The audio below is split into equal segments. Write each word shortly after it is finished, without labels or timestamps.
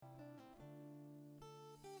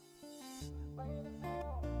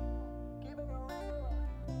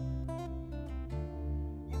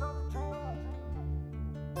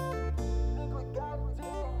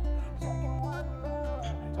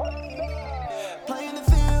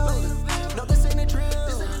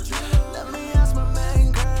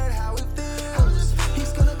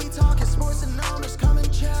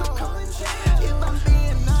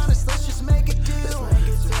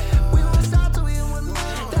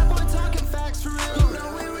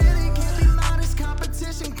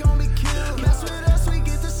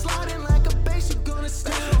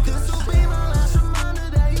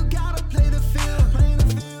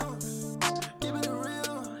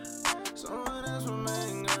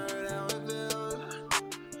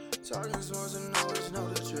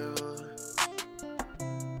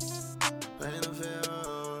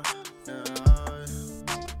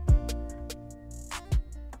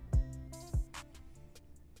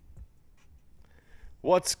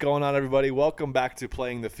What's going on, everybody? Welcome back to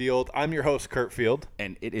Playing the Field. I'm your host, Kurt Field.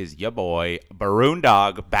 And it is your boy, Baroon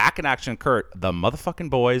Dog, back in action. Kurt, the motherfucking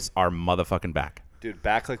boys are motherfucking back. Dude,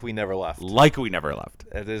 back like we never left. Like we never left.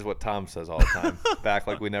 It is what Tom says all the time. Back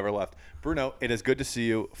like we never left. Bruno, it is good to see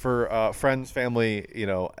you. For friends, family,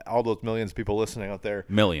 all those millions of people listening out there.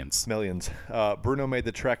 Millions. Bruno made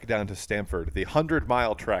the trek down to Stamford, the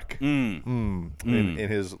 100-mile trek in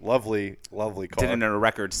his lovely, lovely car. Did it in a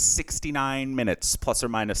record 69 minutes, plus or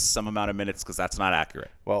minus some amount of minutes, because that's not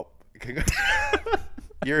accurate. Well,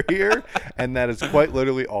 you're here, and that is quite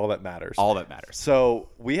literally all that matters. All that matters. So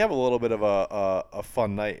we have a little bit of a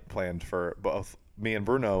fun night planned for both me and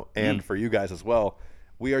Bruno and for you guys as well.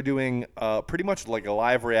 We are doing pretty much like a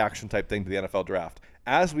live reaction type thing to the NFL draft.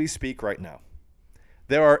 As we speak right now,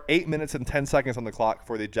 there are 8 minutes and 10 seconds on the clock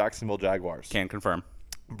for the Jacksonville Jaguars. Can confirm.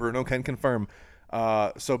 Bruno can confirm.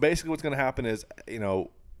 So basically what's going to happen is,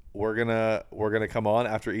 we're gonna come on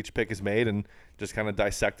after each pick is made and just kind of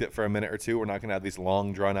dissect it for a minute or two. We're not gonna have these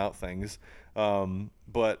long drawn out things.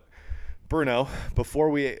 But Bruno,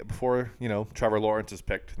 before Trevor Lawrence is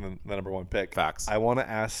picked, the number one pick, Facts. I want to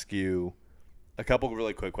ask you a couple of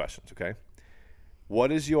really quick questions. Okay,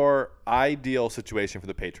 what is your ideal situation for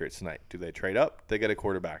the Patriots tonight? Do they trade up? Do they get a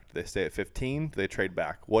quarterback? Do they stay at 15? Do they trade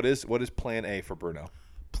back? What is Plan A for Bruno?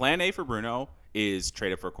 Plan A for Bruno is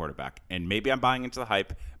trade up for a quarterback. And maybe I'm buying into the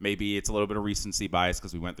hype. Maybe it's a little bit of recency bias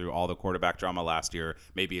because we went through all the quarterback drama last year.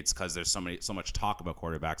 Maybe it's because there's so much talk about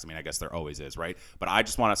quarterbacks. I mean, I guess there always is, right? But I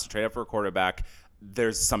just want us to trade up for a quarterback.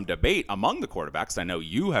 There's some debate among the quarterbacks. I know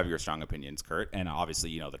you have your strong opinions, Kurt, and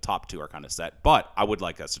obviously, the top two are kind of set. But I would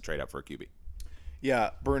like us to trade up for a QB.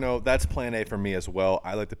 Yeah, Bruno, that's Plan A for me as well.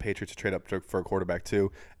 I like the Patriots to trade up for a quarterback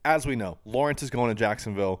too. As we know, Lawrence is going to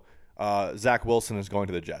Jacksonville. Zach Wilson is going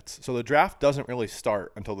to the Jets. So the draft doesn't really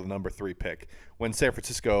start until the number 3 pick, when San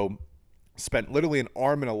Francisco spent literally an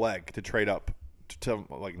arm and a leg to trade up to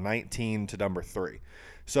like 19 to number 3.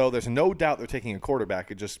 So there's no doubt they're taking a quarterback.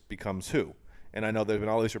 It just becomes who. And I know there's been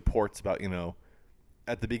all these reports about,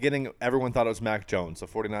 at the beginning, everyone thought it was Mac Jones. The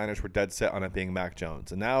 49ers were dead set on it being Mac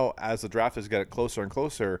Jones. And now as the draft is getting closer and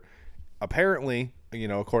closer, apparently,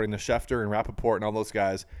 according to Schefter and Rappaport and all those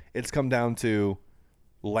guys, it's come down to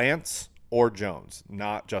Lance or Jones,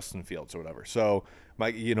 not Justin Fields or whatever. So,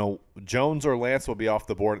 Jones or Lance will be off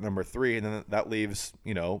the board at number 3, and then that leaves,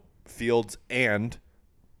 Fields and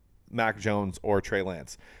Mac Jones or Trey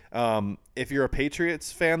Lance. If you're a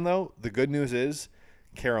Patriots fan, though, the good news is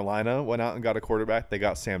Carolina went out and got a quarterback. They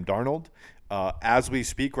got Sam Darnold. As we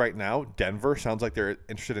speak right now, Denver sounds like they're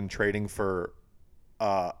interested in trading for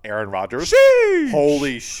Aaron Rodgers. Sheesh.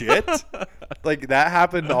 Holy shit. Like, that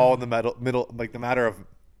happened all in the middle, like the matter of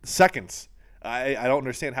seconds. I don't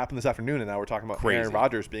understand. It happened this afternoon, and now we're talking about Crazy. Aaron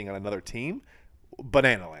Rodgers being on another team.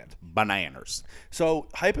 Banana land. Bananas. So,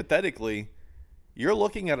 hypothetically, you're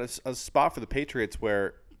looking at a spot for the Patriots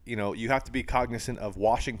where, you have to be cognizant of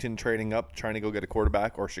Washington trading up, trying to go get a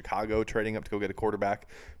quarterback, or Chicago trading up to go get a quarterback.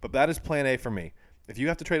 But that is Plan A for me. If you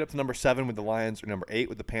have to trade up to number 7 with the Lions or number 8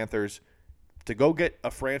 with the Panthers to go get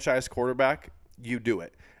a franchise quarterback, you do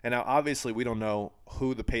it. And now, obviously, we don't know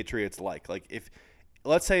who the Patriots like. Like, if,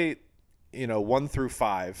 let's say, 1 through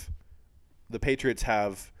 5, the Patriots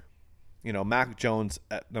have, Mac Jones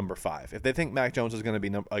at number 5. If they think Mac Jones is going to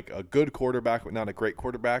be a good quarterback but not a great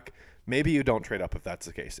quarterback, maybe you don't trade up if that's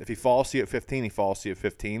the case. If he falls to you at 15, he falls to you at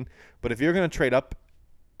 15. But if you're going to trade up,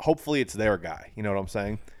 hopefully it's their guy. You know what I'm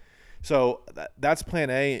saying? So that's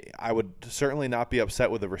Plan A. I would certainly not be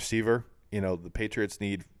upset with a receiver. The Patriots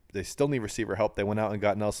they still need receiver help. They went out and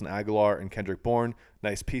got Nelson Aguilar and Kendrick Bourne.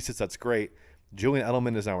 Nice pieces. That's great. Julian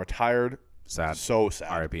Edelman is now retired. Sad. So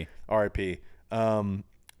sad. RIP.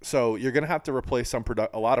 So you're going to have to replace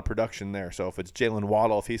a lot of production there. So if it's Jalen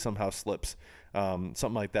Waddle, if he somehow slips,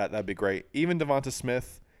 something like that, that'd be great. Even Devonta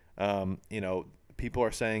Smith, people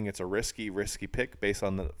are saying it's a risky pick based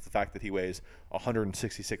on the fact that he weighs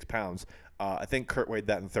 166 pounds. I think Kurt weighed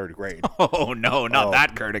that in 3rd grade. Oh, no, not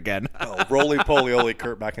that Kurt again. Roly-poly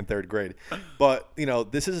Kurt back in 3rd grade. But,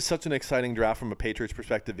 this is such an exciting draft from a Patriots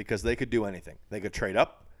perspective because they could do anything. They could trade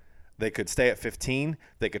up. They could stay at 15.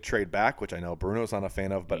 They could trade back, which I know Bruno's not a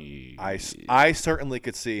fan of, but I certainly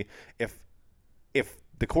could see if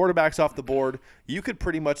the quarterback's off the board, you could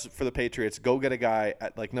pretty much, for the Patriots, go get a guy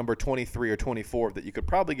at like number 23 or 24 that you could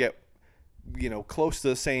probably get, close to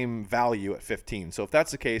the same value at 15. So if that's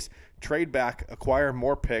the case, trade back, acquire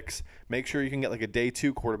more picks, make sure you can get like a day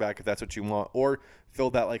 2 quarterback if that's what you want, or fill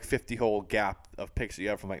that like 50-hole gap of picks that you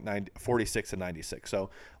have from like 46 to 96. So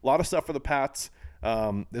a lot of stuff for the Pats.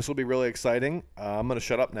 This will be really exciting. I'm going to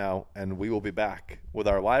shut up now, and we will be back with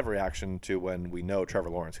our live reaction to when we know Trevor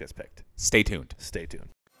Lawrence gets picked. Stay tuned. Stay tuned.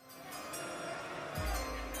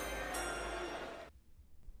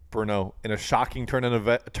 Bruno, in a shocking turn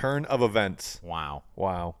of events. Wow.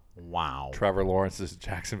 Trevor Lawrence is a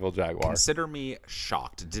Jacksonville Jaguar. Consider me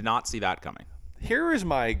shocked. Did not see that coming. Here is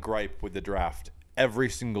my gripe with the draft every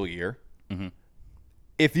single year. Mm-hmm.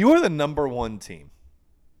 If you are the number one team,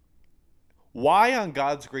 why on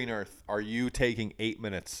God's green earth are you taking 8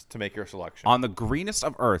 minutes to make your selection? On the greenest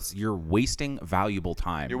of earths, you're wasting valuable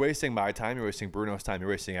time. You're wasting my time. You're wasting Bruno's time. You're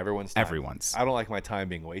wasting everyone's time. Everyone's. I don't like my time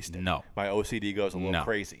being wasted. No. My OCD goes a little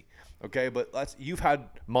crazy. Okay, but you've had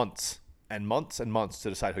months and months and months to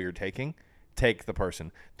decide who you're taking. Take the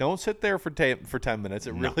person. Don't sit there for 10 minutes.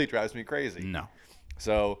 It really drives me crazy. No.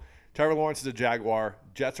 So Trevor Lawrence is a Jaguar.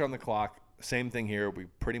 Jets are on the clock. Same thing here. We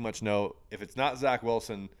pretty much know if it's not Zach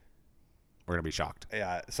Wilson, we're going to be shocked.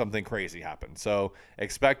 Yeah, something crazy happened. So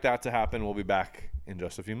expect that to happen. We'll be back in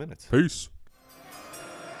just a few minutes. Peace.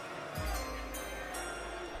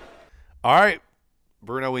 All right,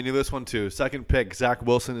 Bruno, we knew this one too. Second pick, Zach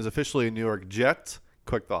Wilson is officially a New York Jet.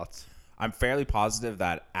 Quick thoughts. I'm fairly positive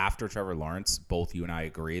that after Trevor Lawrence, both you and I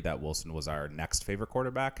agree that Wilson was our next favorite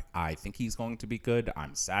quarterback. I think he's going to be good.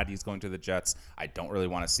 I'm sad he's going to the Jets. I don't really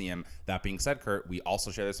want to see him. That being said, Kurt, we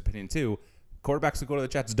also share this opinion too. Quarterbacks who go to the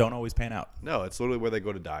Jets don't always pan out. No, it's literally where they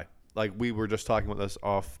go to die. Like we were just talking with us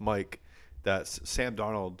off mic that Sam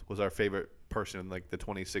Darnold was our favorite person in like the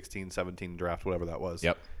 2016-17 draft, whatever that was.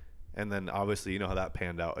 Yep. And then obviously you know how that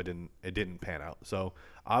panned out. It didn't pan out. So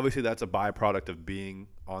obviously that's a byproduct of being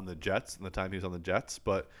on the Jets and the time he was on the Jets.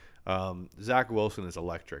 But Zach Wilson is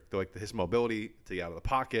electric. Like his mobility to get out of the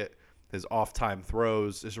pocket, his off-time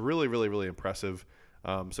throws is really, really, really impressive.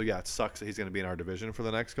 So yeah, it sucks that he's going to be in our division for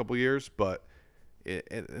the next couple years. But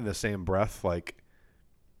in the same breath, like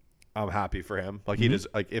I'm happy for him. Like he does.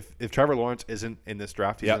 Like if Trevor Lawrence isn't in this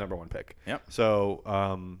draft, he's the number one pick. Yep.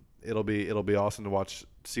 So it'll be awesome to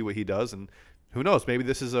see what he does, and who knows, maybe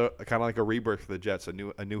this is a kind of like a rebirth for the Jets, a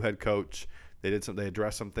new head coach. They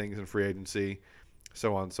addressed some things in free agency,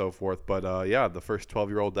 so on and so forth. But yeah, the first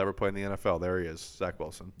 12-year-old to ever play in the NFL. There he is, Zach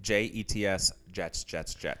Wilson. Jets,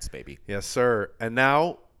 Jets, baby. Yes, sir. And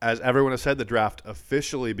now, as everyone has said, the draft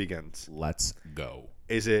officially begins. Let's go.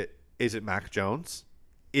 Is it Mac Jones?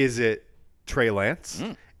 Is it Trey Lance?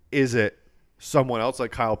 Is it someone else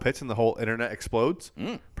like Kyle Pitts and the whole internet explodes?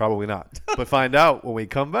 Probably not. But find out when we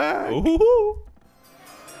come back. Ooh.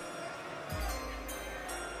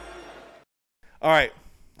 All right.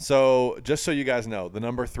 So just so you guys know, the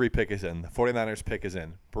number 3 pick is in. The 49ers pick is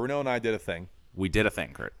in. Bruno and I did a thing. We did a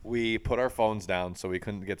thing, Kurt. We put our phones down so we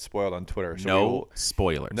couldn't get spoiled on Twitter. So no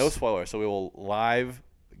spoilers. No spoilers. So we will live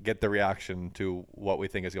get the reaction to what we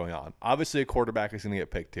think is going on. Obviously, a quarterback is going to get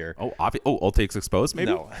picked here. All takes exposed,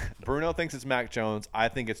 maybe? No. Bruno thinks it's Mac Jones. I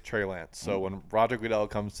think it's Trey Lance. So when Roger Goodell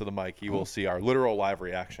comes to the mic, he will see our literal live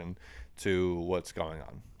reaction to what's going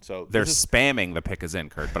on. So they're spamming the pick is in,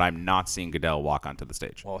 Kurt, but I'm not seeing Goodell walk onto the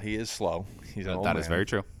stage. Well, he is slow. He's an old That man. is very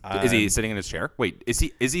true. Is he sitting in his chair? Wait, is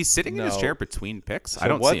he sitting in his chair between picks? So I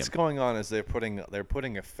don't see him. what's going on is they're putting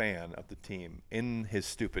a fan of the team in his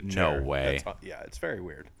stupid chair. No way. Yeah, it's very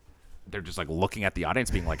weird. They're just like looking at the audience,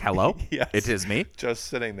 being like, "Hello, Yes. it is me." Just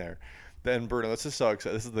sitting there. Then Bruno, this is so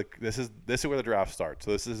exciting. This is where the draft starts.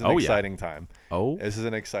 So this is an Oh, yeah. exciting time. Oh, This is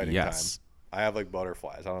an exciting yes. time. I have like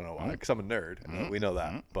butterflies. I don't know why, because I'm a nerd. We know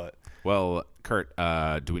that. But Well, Kurt,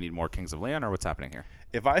 do we need more Kings of Leon, or what's happening here?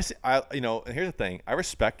 if I see, and here's the thing. I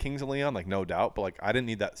respect Kings of Leon, like no doubt. But like I didn't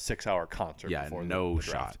need that 6-hour concert. Yeah, before no the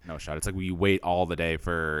shot, draft. no shot. It's like we wait all the day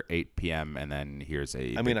for 8 p.m. and then here's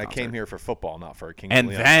a. I mean, big I came concert. here for football, not for a Kings And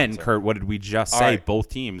of Leon then, concert. Kurt, what did we just All say? right. Both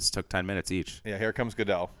teams took 10 minutes each. Yeah, here comes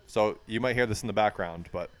Goodell. So you might hear this in the background,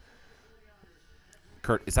 but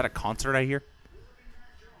Kurt, is that a concert I hear?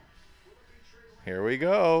 here we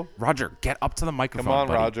go. Roger, get up to the microphone. Come on,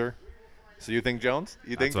 buddy. Roger. So you think Jones?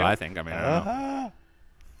 You think That's what I think. I mean, I don't know. Uh-huh.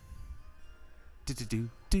 Do. In the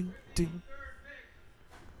 2021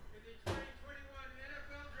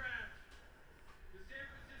 NFL Draft, the San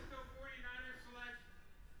Francisco 49ers select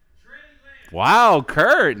Trey Lance. Wow,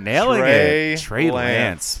 Kurt, nailing Trey it. Trey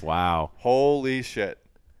Lance. Lance. Wow. Holy shit.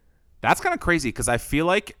 That's kind of crazy because I feel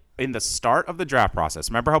like in the start of the draft process,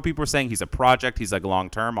 remember how people were saying he's a project, he's like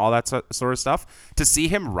long-term, all that sort of stuff? To see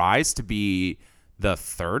him rise to be the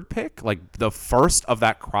 3rd pick, like the first of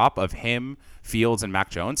that crop of him, Fields, and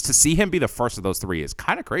Mac Jones, to see him be the first of those 3 is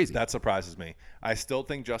kind of crazy. That surprises me. I still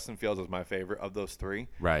think Justin Fields is my favorite of those 3.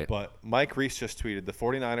 Right. But Mike Reese just tweeted, the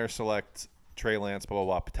 49ers select Trey Lance, blah, blah,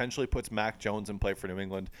 blah, potentially puts Mac Jones in play for New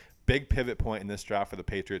England, big pivot point in this draft for the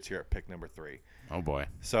Patriots here at pick number 3. Oh boy.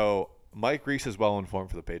 So Mike Reese is well informed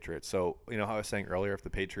for the Patriots. So you know how I was saying earlier, if the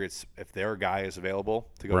Patriots, if their guy is available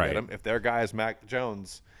to go Right. get him, if their guy is Mac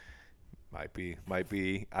Jones, might be.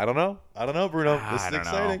 I don't know, Bruno. This I is don't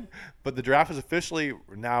exciting. know. But the draft is officially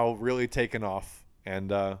now really taken off, and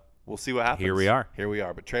we'll see what happens. Here we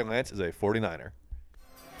are. But Trey Lance is a 49er.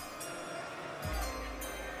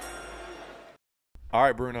 All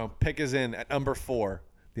right, Bruno. Pick is in at number 4.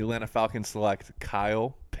 The Atlanta Falcons select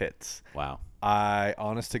Kyle Pitts. Wow. I,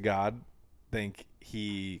 honest to God, think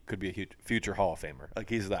he could be a future Hall of Famer. Like,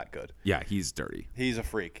 he's that good. Yeah, he's dirty. He's a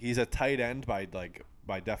freak. He's a tight end by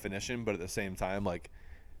definition, but at the same time, like,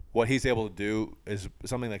 what he's able to do is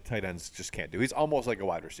something like tight ends just can't do. He's almost like a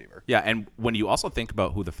wide receiver. Yeah, and when you also think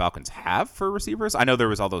about who the Falcons have for receivers, I know there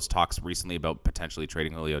was all those talks recently about potentially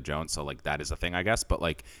trading Julio Jones, so like that is a thing, I guess. But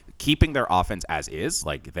like keeping their offense as is,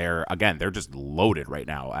 like they're just loaded right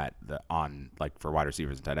now for wide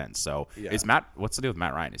receivers and tight ends. So Yeah. what's the deal with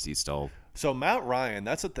Matt Ryan? Is he still? So Matt Ryan,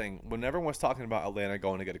 that's the thing. When everyone was talking about Atlanta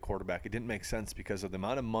going to get a quarterback, it didn't make sense because of the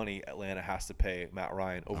amount of money Atlanta has to pay Matt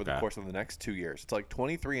Ryan over the Okay. course of the next 2 years. It's like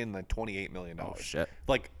 $23 and then $28 million. Oh shit.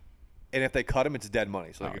 Like, and if they cut him, it's dead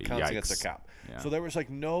money. So like Oh, it counts against yikes. their cap. Yeah. So there was like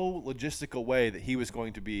no logistical way that he was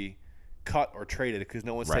going to be cut or traded because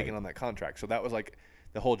no one's Right. taking on that contract. So that was like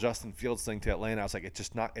the whole Justin Fields thing to Atlanta. I was like,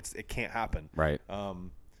 it can't happen. Right.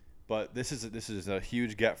 But this is a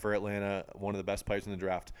huge get for Atlanta, one of the best players in the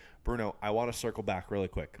draft. Bruno, I want to circle back really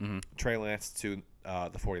quick. Trey Lance to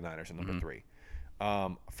the 49ers in number 3.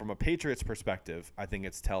 From a Patriots perspective, I think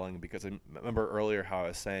it's telling because I remember earlier how I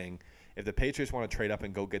was saying if the Patriots want to trade up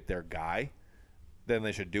and go get their guy, then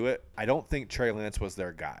they should do it. I don't think Trey Lance was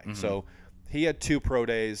their guy. So he had 2 pro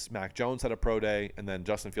days. Mac Jones had a pro day, and then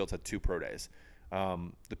Justin Fields had 2 pro days.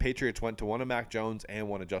 The Patriots went to one of Mac Jones and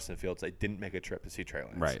one of Justin Fields. They didn't make a trip to see Trey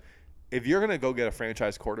Lance. Right. If you're going to go get a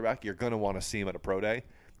franchise quarterback, you're going to want to see him at a pro day.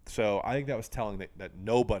 So I think that was telling that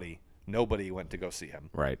nobody went to go see him.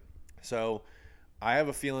 Right. So I have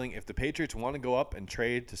a feeling if the Patriots want to go up and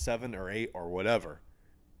trade to 7 or 8 or whatever,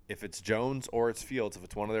 if it's Jones or it's Fields, if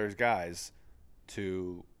it's one of their guys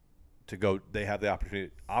to go, they have the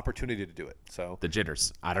opportunity to do it. So The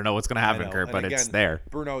jitters. I don't know what's gonna I happen, know. Kurt, And but it's again, there.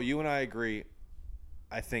 Bruno, you and I agree,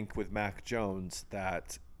 I think, with Mac Jones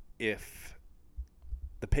that if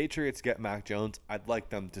the Patriots get Mac Jones, I'd like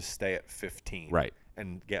them to stay at 15 Right.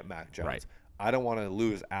 and get Mac Jones. Right. I don't want to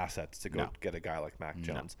lose assets to go No. get a guy like Mac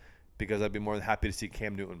Jones because I'd be more than happy to see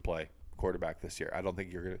Cam Newton play quarterback this year. I don't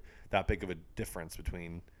think you're that big of a difference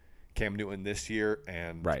between Cam Newton this year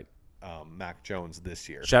and Right. Mac Jones this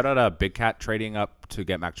year. Shout out Big Cat trading up to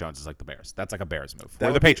get Mac Jones is like the Bears. That's like a Bears move. We're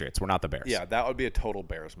the would be- Patriots. We're not the Bears. Yeah, that would be a total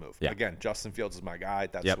Bears move. Yeah. Again, Justin Fields is my guy.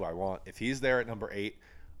 That's Yep. who I want. If he's there at number 8,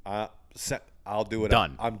 I'll do it.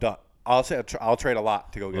 Done. I'm done. I'll trade a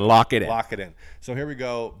lot to go get Lock it in. Lock it in. So here we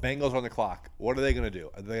go. Bengals on the clock. What are they going to do?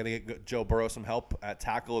 Are they going to get Joe Burrow some help at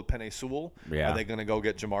tackle with Penei Sewell? Yeah. Are they going to go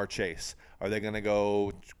get Jamar Chase? Are they going to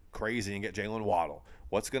go crazy and get Jalen Waddle?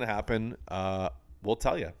 What's going to happen? We'll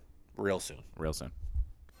tell you real soon. Real soon.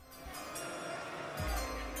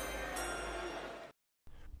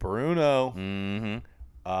 Bruno.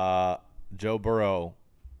 Mm-hmm. Joe Burrow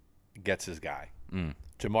gets his guy. Mm.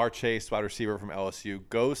 Jamar Chase, wide receiver from LSU,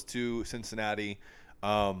 goes to Cincinnati.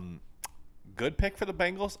 Good pick for the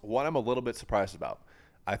Bengals. One I'm a little bit surprised about.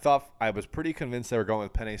 I was pretty convinced they were going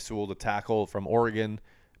with Penei Sewell to tackle from Oregon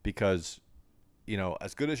because,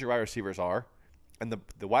 as good as your wide receivers are, and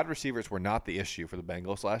the wide receivers were not the issue for the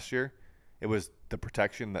Bengals last year. It was the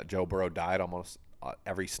protection that Joe Burrow died almost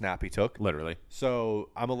every snap he took. Literally. So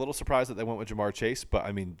I'm a little surprised that they went with Jamar Chase, but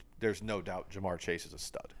I mean, there's no doubt Jamar Chase is a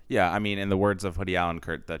stud. Yeah, I mean, in the words of Hoodie Allen,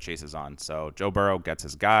 Kurt, the chase is on. So Joe Burrow gets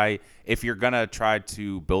his guy. If you're gonna try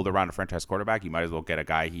to build around a franchise quarterback, you might as well get a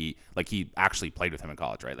guy he actually played with him in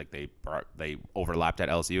college, right? Like they overlapped at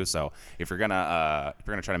LSU. So if you're gonna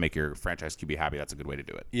try to make your franchise QB happy, that's a good way to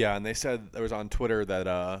do it. Yeah, and they said there was on Twitter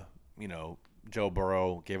that Joe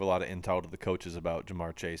Burrow gave a lot of intel to the coaches about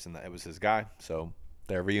Jamar Chase and that it was his guy. So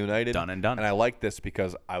they're reunited. Done and done. And I like this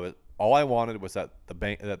because all I wanted was that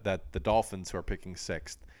the Dolphins, who are picking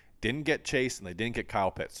 6th, didn't get Chase and they didn't get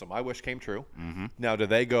Kyle Pitts. So my wish came true. Mm-hmm. Now, do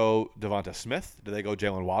they go Devonta Smith? Do they go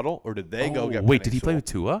Jalen Waddle? Or did they go get Wait, Penei did he play Sewell? with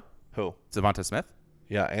Tua? Who? Devonta Smith?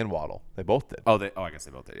 Yeah, and Waddle. They both did. Oh, I guess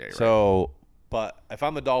they both did. Yeah, you're right. So, but if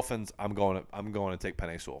I'm the Dolphins, I'm going to take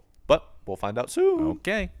Penei Sewell. But we'll find out soon.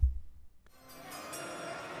 Okay.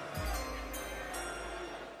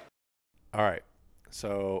 All right.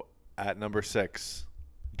 So at number 6,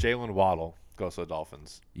 Jalen Waddle goes to the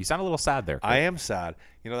Dolphins. You sound a little sad there. Kurt. I am sad.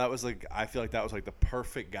 I feel like that was like the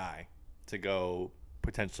perfect guy to go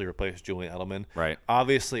potentially replace Julian Edelman. Right.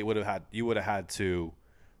 Obviously, you would have had to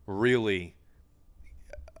really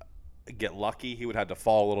get lucky. He would have had to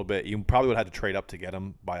fall a little bit. You probably would have had to trade up to get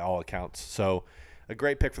him by all accounts. So a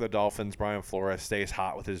great pick for the Dolphins. Brian Flores stays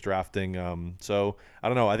hot with his drafting. So I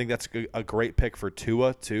don't know. I think that's a great pick for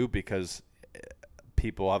Tua too, because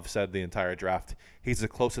people have said the entire draft he's the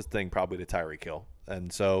closest thing probably to Tyreek Hill.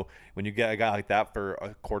 And so when you get a guy like that for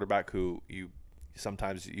a quarterback who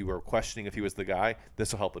sometimes you were questioning if he was the guy,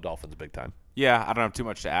 this will help the Dolphins big time. Yeah, I don't have too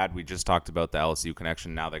much to add. We just talked about the LSU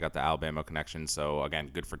connection. Now they got the Alabama connection. So, again,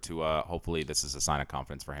 good for Tua. Hopefully this is a sign of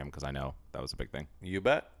confidence for him because I know that was a big thing. You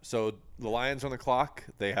bet. So the Lions are on the clock.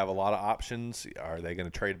 They have a lot of options. Are they going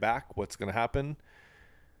to trade back? What's going to happen?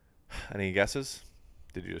 Any guesses?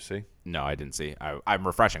 Did you just see? No, I didn't see. I'm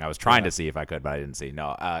refreshing. I was trying to see if I could, but I didn't see.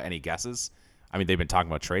 No. Any guesses? I mean, they've been talking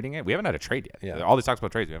about trading it. We haven't had a trade yet. Yeah. All these talks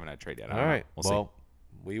about trades, we haven't had a trade yet. All right. We'll see.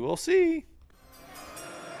 We will see.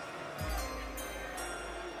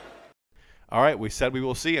 All right. We said we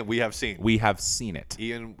will see, and we have seen. We have seen it.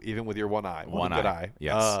 Even with your one eye. One good eye.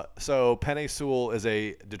 Yes. So Penei Sewell is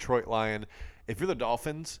a Detroit Lion. If you're the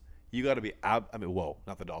Dolphins, you got to be not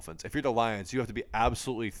the Dolphins. If you're the Lions, you have to be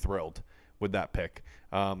absolutely thrilled with that pick.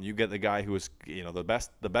 You get the guy who is,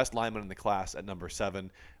 the best lineman in the class at number 7.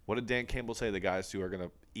 What did Dan Campbell say? The guys who are going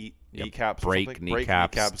to eat kneecaps, break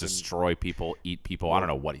kneecaps, destroy people, eat people. I don't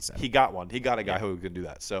know what he said. He got one. He got a guy who can do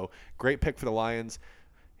that. So great pick for the Lions.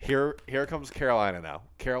 Here comes Carolina now.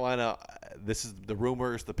 Carolina, this is the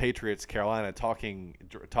rumors. The Patriots, Carolina talking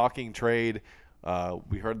trade.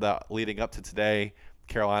 We heard that leading up to today.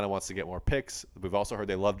 Carolina wants to get more picks. We've also heard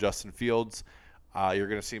they love Justin Fields. You're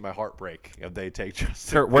going to see my heart break if they take Justin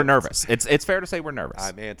Fields. We're nervous. It's fair to say we're nervous.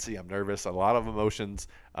 I'm antsy. I'm nervous. A lot of emotions.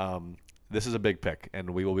 This is a big pick, and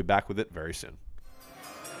we will be back with it very soon.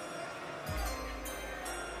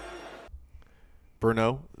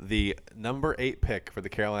 Bruno, the number 8 pick for the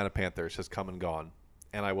Carolina Panthers has come and gone.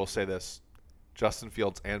 And I will say this, Justin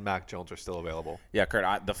Fields and Mac Jones are still available. Yeah,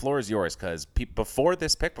 Kurt, the floor is yours because before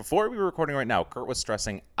this pick, before we were recording right now, Kurt was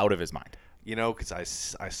stressing out of his mind.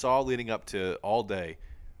 Because I saw leading up to all day,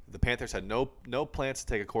 the Panthers had no plans to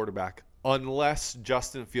take a quarterback unless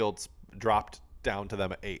Justin Fields dropped down to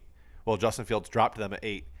them at 8. Well, Justin Fields dropped to them at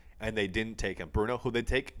 8, and they didn't take him. Bruno, who they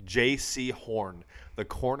take? J.C. Horn, the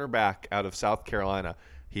cornerback out of South Carolina.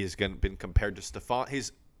 He's been compared to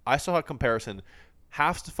Stephon. I saw a comparison,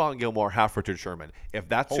 half Stephon Gilmore, half Richard Sherman. If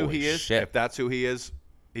that's who he is,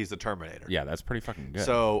 he's the Terminator. Yeah, that's pretty fucking good.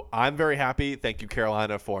 So I'm very happy. Thank you,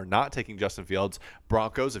 Carolina, for not taking Justin Fields.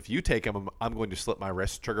 Broncos, if you take him, I'm going to slip my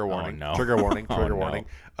wrist. Trigger warning. Oh, no. Trigger warning. Trigger warning.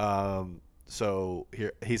 So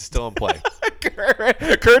here he's still in play.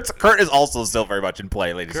 Kurt is also still very much in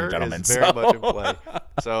play, ladies and gentlemen. Is very much in play.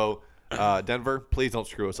 So Denver, please don't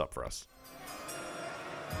screw us up for us.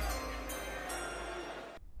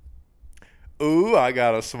 Ooh, I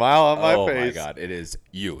got a smile on my face. Oh my God, it is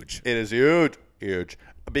huge. It is huge.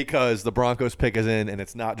 Because the Broncos pick is in, and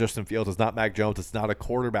it's not Justin Fields, it's not Mac Jones, it's not a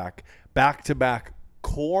quarterback. Back-to-back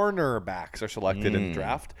cornerbacks are selected in the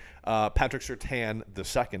draft. Patrick Surtain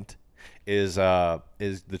II is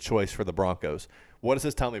the choice for the Broncos. What does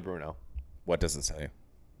this tell me, Bruno? What does it say?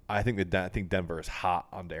 I think Denver is hot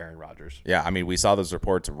on Aaron Rodgers. Yeah, I mean, we saw those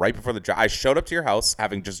reports right before the draft. I showed up to your house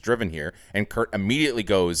having just driven here, and Kurt immediately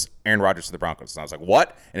goes, Aaron Rodgers to the Broncos. And I was like,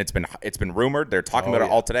 what? And it's been rumored. They're talking about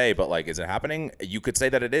it all today, but, is it happening? You could say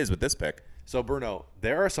that it is with this pick. So, Bruno,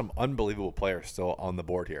 there are some unbelievable players still on the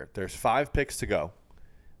board here. There's 5 picks to go.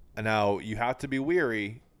 And now you have to be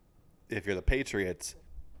weary if you're the Patriots.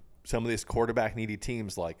 Some of these quarterback-needy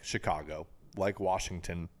teams like Chicago, like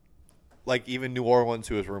Washington, like even New Orleans,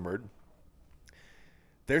 who is rumored,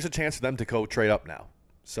 there's a chance for them to go trade up now.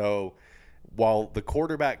 So while the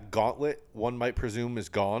quarterback gauntlet, one might presume, is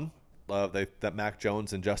gone, that Mac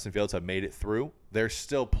Jones and Justin Fields have made it through, there's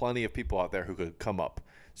still plenty of people out there who could come up.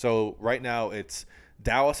 So right now it's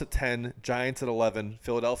Dallas at 10, Giants at 11,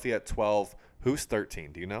 Philadelphia at 12. Who's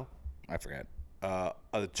 13? Do you know? I forget.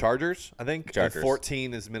 The Chargers, I think. Chargers. And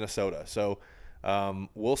 14 is Minnesota. So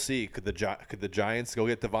we'll see. Could the Giants go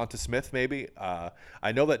get Devonta Smith? Maybe.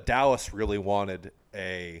 I know that Dallas really wanted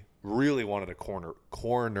a cornerback,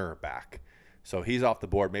 so he's off the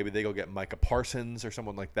board. Maybe they go get Micah Parsons or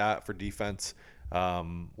someone like that for defense.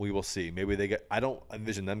 We will see. Maybe they get. I don't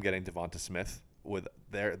envision them getting Devonta Smith.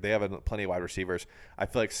 They have plenty of wide receivers. I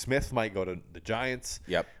feel like Smith might go to the Giants.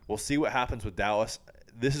 Yep. We'll see what happens with Dallas.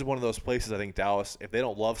 This is one of those places, I think, Dallas, if they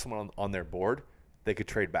don't love someone on their board, they could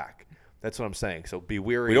trade back. That's what I'm saying. So be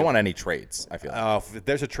weary. We don't want any trades, I feel like. If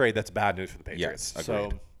there's a trade, that's bad news for the Patriots. Yes,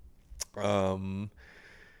 agreed.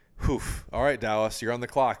 So, all right, Dallas, you're on the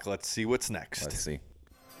clock. Let's see what's next. Let's see.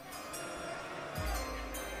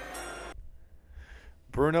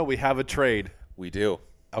 Bruno, we have a trade. We do.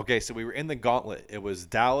 Okay, so we were in the gauntlet. It was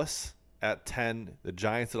Dallas at 10, the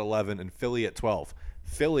Giants at 11, and Philly at 12.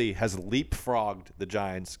 Philly has leapfrogged the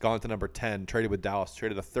Giants, gone to number 10, traded with Dallas,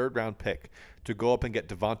 traded a third-round pick to go up and get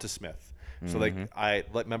Devonta Smith. So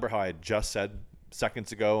remember how I just said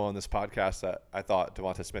seconds ago on this podcast that I thought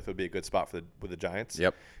Devonta Smith would be a good spot with the Giants?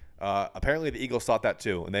 Yep. Apparently the Eagles thought that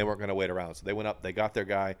too, and they weren't going to wait around. So they went up, they got their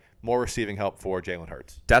guy, more receiving help for Jalen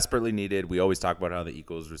Hurts. Desperately needed. We always talk about how the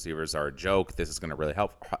Eagles receivers are a joke. This is going to really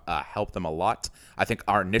help them a lot. I think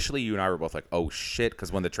initially you and I were both like, oh shit,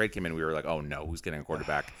 because when the trade came in, we were like, oh no, who's getting a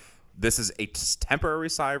quarterback? This is a temporary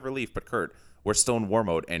sigh of relief, but Kurt, we're still in war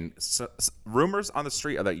mode, and rumors on the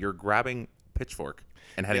street are that you're grabbing Pitchfork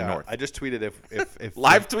and heading north. I just tweeted if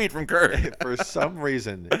Live tweet from Kurt. if for some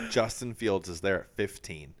reason Justin Fields is there at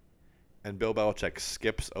 15 and Bill Belichick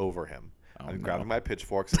skips over him, I'm grabbing my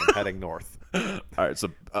pitchforks and I'm heading north. All right,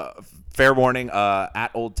 so fair warning,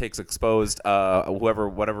 at Old Takes Exposed, whatever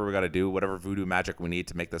we got to do, whatever voodoo magic we need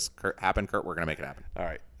to make this happen, Kurt, we're going to make it happen. All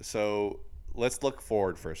right, so let's look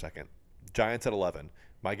forward for a second. Giants at 11.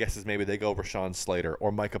 My guess is maybe they go Rashawn Slater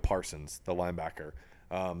or Micah Parsons, the linebacker.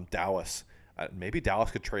 Dallas. Maybe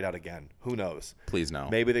Dallas could trade out again. Who knows? Please no.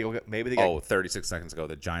 Maybe they get 36 seconds ago,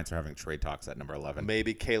 the Giants are having trade talks at number 11.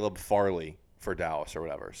 maybe Caleb Farley for Dallas or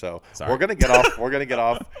whatever. So Sorry. we're gonna get off. We're gonna get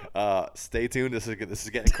off. Stay tuned. This is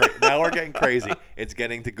getting crazy. Now we're getting crazy. It's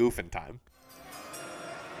getting to goofing time.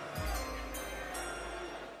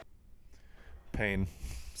 Pain.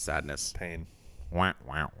 Sadness. Pain. Wah,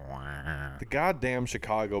 wah, wah. The goddamn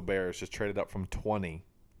Chicago Bears just traded up from 20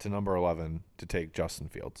 to number 11 to take Justin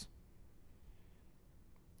Fields.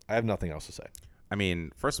 I have nothing else to say. I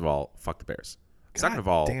mean, first of all, fuck the Bears. God Second of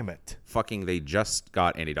all, damn it. fucking they just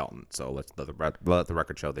got Andy Dalton, so let's let the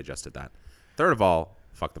record show they just did that. Third of all,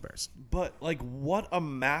 fuck the Bears. But like, what a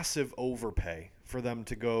massive overpay for them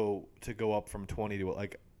to go up from 20 to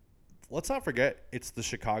like. Let's not forget, it's the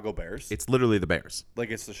Chicago Bears. It's literally the Bears.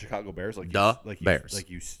 Like it's the Chicago Bears. Like Bears.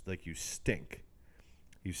 You stink.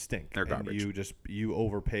 You stink. They're and garbage. You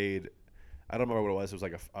overpaid. I don't remember what it was. It was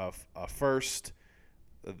like a first.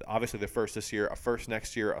 Obviously, the first this year, a first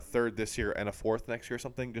next year, a third this year, and a fourth next year or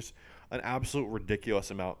something. Just an absolute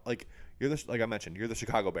ridiculous amount. Like like I mentioned, you're the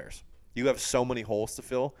Chicago Bears. You have so many holes to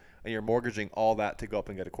fill, and you're mortgaging all that to go up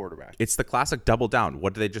and get a quarterback. It's the classic double down.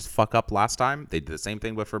 What did they just fuck up last time? They did the same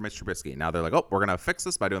thing, but for Mitch Trubisky. Now they're like, oh, we're going to fix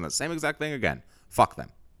this by doing the same exact thing again. Fuck them.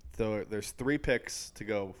 So there's 3 picks to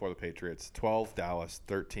go before the Patriots: 12 Dallas,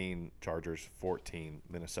 13 Chargers, 14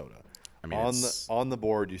 Minnesota. I mean, on the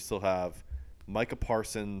board, you still have Micah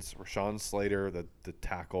Parsons, Rashawn Slater, the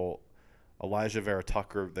tackle, Elijah Vera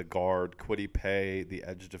Tucker, the guard, Kwity Paye, the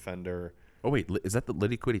edge defender. Oh, wait. Is that the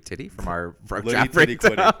Liddy Quitty Titty from our Liddy draft Titty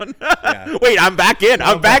breakdown? Quitty. Yeah. Wait, I'm back in.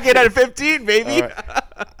 I'm back in at 15, baby. All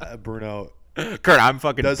right. Bruno, Kurt, I'm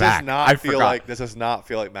fucking does back. this not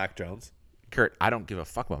feel like Mac Jones? Kurt, I don't give a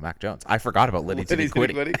fuck about Mac Jones. I forgot about Liddy Titty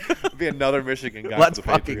Quitty. Be another Michigan guy. Let's for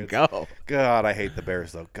the fucking Patriots. go. God, I hate the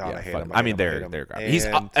Bears though. God, Yeah, I hate fuck. them. I mean, hate they're 'em. garbage. He's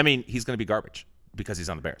And- going to be garbage because he's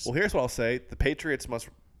on the Bears. Well, here's what I'll say: the Patriots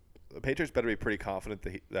better be pretty confident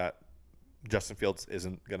that Justin Fields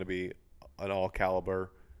isn't going to be an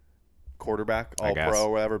all-caliber quarterback, all-pro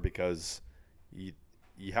or whatever, because you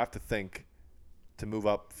have to think to move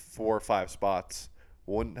up 4 or 5 spots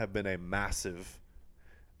wouldn't have been a massive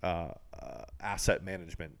asset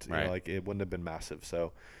management. You know, Right. like it wouldn't have been massive.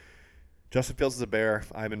 So Justin Fields is a Bear.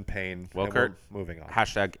 I'm in pain. Well, and Kurt, we're moving on.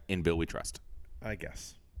 Hashtag in Bill we trust. I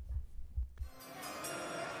guess.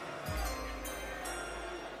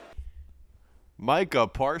 Micah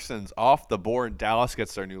Parsons off the board. Dallas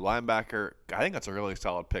gets their new linebacker. I think that's a really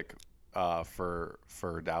solid pick for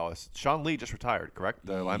Dallas. Sean Lee just retired, correct?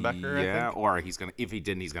 The linebacker, I Yeah, think? or he's going to, if he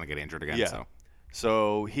didn't, he's going to get injured again. Yeah.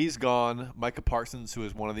 So he's gone. Micah Parsons, who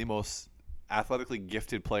is one of the most athletically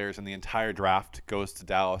gifted players in the entire draft, goes to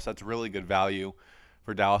Dallas. That's really good value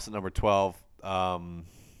for Dallas at number 12.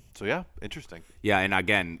 So, yeah, interesting. Yeah, and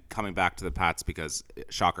again, coming back to the Pats, because,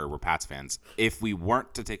 shocker, we're Pats fans. If we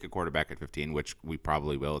weren't to take a quarterback at 15, which we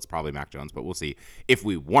probably will, it's probably Mac Jones, but we'll see. If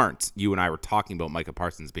we weren't, you and I were talking about Micah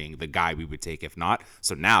Parsons being the guy we would take if not.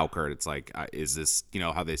 So now, Kurt, it's like, is this,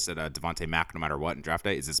 how they said Devontae Mack no matter what in draft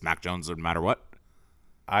day? Is this Mac Jones no matter what?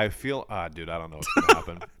 I feel, dude, I don't know what's going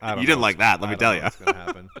to happen. You didn't like that, let me tell you. What's going to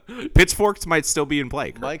happen. Pitchforks might still be in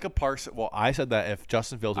play, Kurt. Micah Parsons. Well, I said that if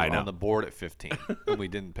Justin Fields was I know. on the board at 15, and we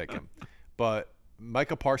didn't pick him, but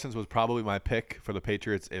Micah Parsons was probably my pick for the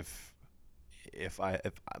Patriots if I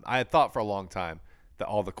had thought for a long time that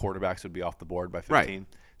all the quarterbacks would be off the board by 15. Right.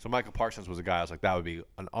 So Michael Parsons was a guy I was like, that would be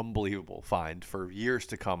an unbelievable find for years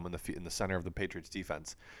to come in the center of the Patriots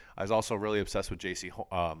defense. I was also really obsessed with J.C.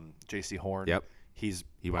 Horn. Yep. He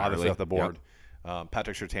went obviously early. off the board.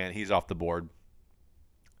 Patrick Surtain, he's off the board.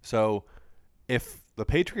 So if the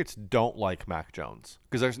Patriots don't like Mac Jones,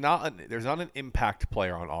 because there's not an impact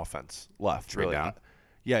player on offense left. Trade really. down.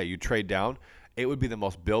 Yeah, you trade down. It would be the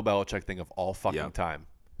most Bill Belichick thing of all fucking Yep. time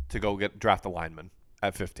to go draft a lineman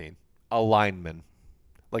at 15. A lineman.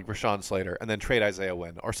 Like Rashawn Slater, and then trade Isaiah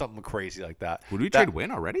Wynn or something crazy like that. Would we That- trade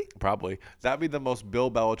Win already? Probably. That'd be the most Bill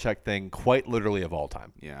Belichick thing, quite literally, of all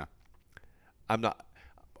time. Yeah. I'm not.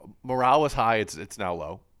 Morale was high. It's now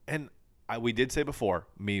low. And we did say before,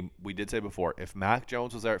 if Mac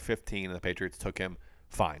Jones was there at 15 and the Patriots took him,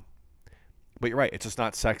 fine. But you're right. It's just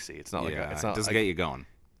not sexy. It's not like Yeah, it's it not. doesn't Like, get you going.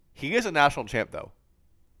 he is a national champ though.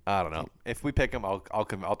 I don't know. If we pick him, I'll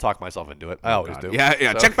talk myself into it. I always do.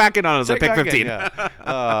 Yeah. So- Check back in on us at Check pick back in, 15.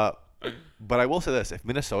 yeah. But I will say this: if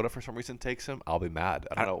Minnesota for some reason takes him, I'll be mad.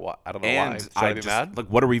 I don't know why. And Should I be just, mad? like,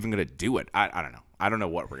 what are we even gonna do? I don't know. I don't know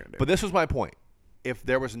what we're gonna do. But this was my point. If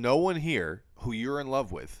there was no one here who you're in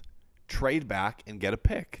love with, trade back and get a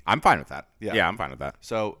pick. I'm fine with that. Yeah. Yeah, I'm fine with that.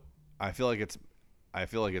 So I feel like it's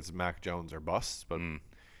Mac Jones or bust, but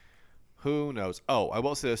who knows? Oh, I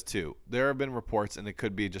will say this too. There have been reports, and it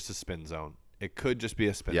could be just a spin zone. It could just be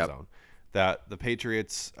a spin Yep. zone that the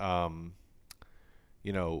Patriots, the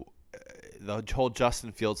whole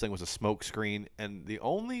Justin Fields thing was a smoke screen, and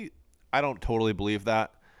I don't totally believe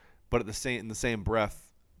that, but in the same breath,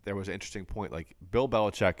 there was an interesting point. Like Bill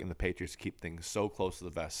Belichick and the Patriots keep things so close to the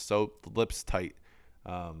vest, so the lips tight,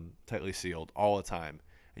 tightly sealed all the time.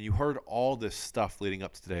 And you heard all this stuff leading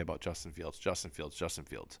up to today about Justin Fields.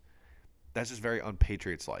 That's just very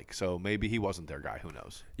un-Patriots-like. So maybe he wasn't their guy. Who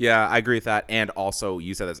knows? Yeah, I agree with that. And also,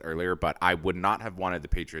 you said this earlier, but I would not have wanted the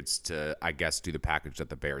Patriots to, I guess, do the package that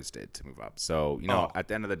the Bears did to move up. So, at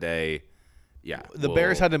the end of the day, yeah. The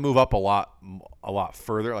Bears had to move up a lot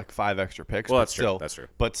further, like 5 extra picks. Well, but that's true. still, That's true.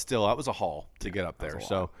 But still, that was a haul to get up there. was a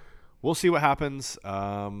So lot. we'll see what happens.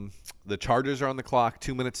 The Chargers are on the clock.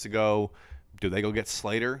 2 minutes to go. Do they go get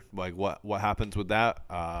Slater? Like what happens with that?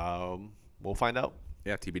 We'll find out.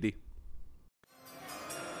 Yeah, TBD.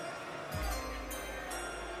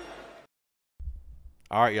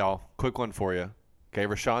 All right, y'all. Quick one for you. Okay,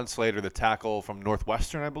 Rashawn Slater, the tackle from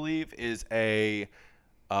Northwestern, I believe, is a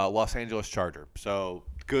Los Angeles Charger. So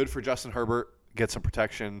good for Justin Herbert. Get some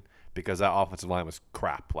protection because that offensive line was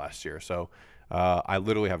crap last year. So I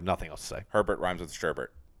literally have nothing else to say. Herbert rhymes with Sherbert.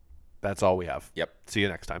 That's all we have. Yep. See you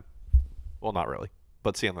next time. Well, not really,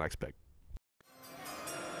 but see you on the next pick.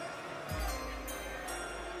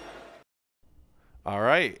 All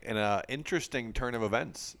right, in an interesting turn of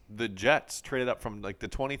events, the Jets traded up from like the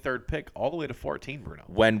 23rd pick all the way to 14, Bruno.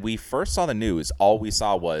 When we first saw the news, all we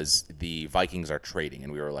saw was the Vikings are trading,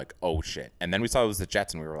 and we were like, oh, shit. And then we saw it was the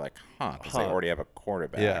Jets, and we were like, because they already have a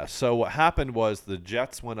quarterback. Yeah, so what happened was the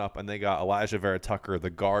Jets went up and they got Elijah Vera Tucker,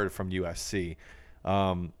 the guard from USC.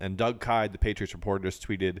 And Doug Kyde, the Patriots reporter, just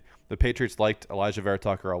tweeted, the Patriots liked Elijah Vera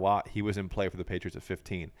Tucker a lot. He was in play for the Patriots at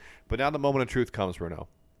 15. But now the moment of truth comes, Bruno.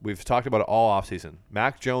 We've talked about it all offseason.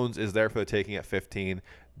 Mac Jones is there for the taking at 15.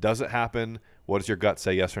 Does it happen? What does your gut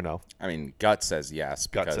say, yes or no? I mean, gut says yes.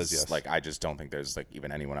 Gut Because, says yes. like, I just don't think there's, like,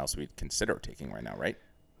 even anyone else we'd consider taking right now, right?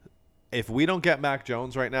 If we don't get Mac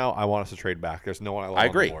Jones right now, I want us to trade back. There's no one I love I on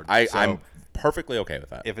agree. the board. I'm perfectly okay with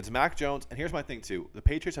that. If it's Mac Jones, and here's my thing too, the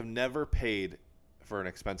Patriots have never paid for an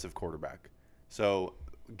expensive quarterback. So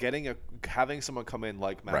having someone come in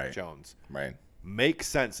like Mac Right. Jones Right. makes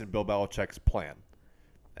sense in Bill Belichick's plan.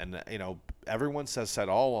 And, everyone said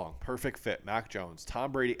all along, perfect fit, Mac Jones,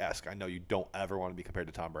 Tom Brady-esque. I know you don't ever want to be compared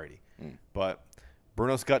to Tom Brady. But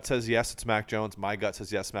Bruno's gut says yes, it's Mac Jones. My gut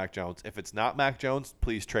says yes, Mac Jones. If it's not Mac Jones,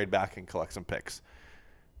 please trade back and collect some picks.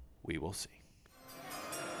 We will see.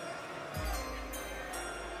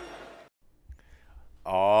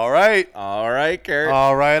 All right. All right, Kurt.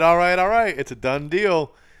 All right. It's a done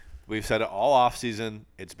deal. We've said it all offseason.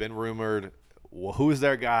 It's been rumored. Well, who's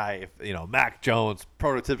their guy? If Mac Jones,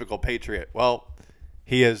 prototypical Patriot. Well,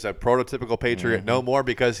 he is a prototypical Patriot no more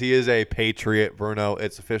because he is a Patriot, Bruno.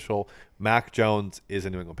 It's official. Mac Jones is a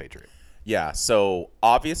New England Patriot. Yeah, so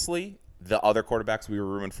obviously the other quarterbacks we were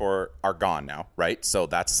rooming for are gone now, right? So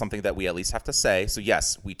that's something that we at least have to say. So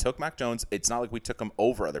yes, we took Mac Jones. It's not like we took him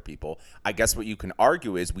over other people. I guess what you can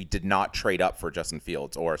argue is we did not trade up for Justin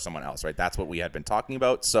Fields or someone else, right? That's what we had been talking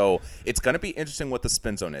about. So it's going to be interesting what the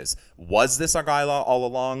spin zone is. Was this our guy all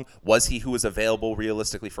along? Was he who was available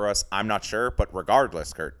realistically for us? I'm not sure, but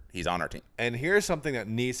regardless, Kurt, he's on our team. And here's something that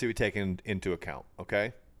needs to be taken into account,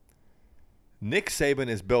 okay? Nick Saban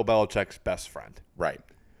is Bill Belichick's best friend. Right.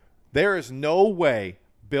 There is no way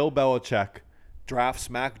Bill Belichick drafts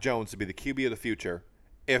Mac Jones to be the QB of the future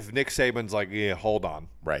if Nick Saban's like, yeah, hold on.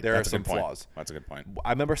 Right. There That's are some a good point. flaws. That's a good point.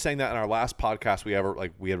 I remember saying that in our last podcast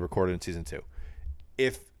we had recorded in season 2.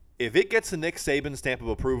 If it gets the Nick Saban stamp of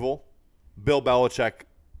approval, Bill Belichick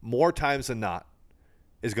more times than not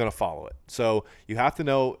is going to follow it. So you have to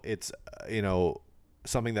know it's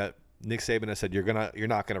something that Nick Saban has said you're not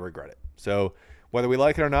going to regret it. So whether we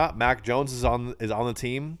like it or not, Mac Jones is on the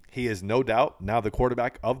team. He is no doubt now the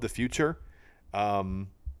quarterback of the future.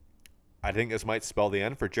 I think this might spell the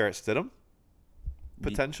end for Jarrett Stidham,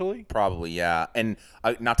 potentially. Probably, yeah. And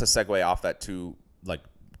not to segue off that too,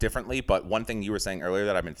 differently, but one thing you were saying earlier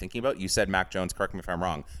that I've been thinking about, you said Mac Jones, correct me if I'm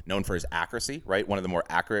wrong, known for his accuracy, right? One of the more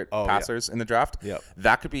accurate passers in the draft. Yep.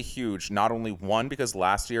 That could be huge. Not only one, because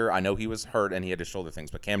last year I know he was hurt and he had to shoulder things,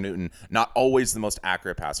 but Cam Newton, not always the most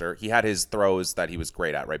accurate passer. He had his throws that he was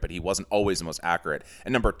great at, right? But he wasn't always the most accurate.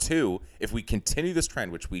 And number two, if we continue this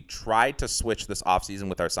trend, which we tried to switch this offseason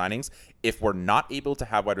with our signings, if we're not able to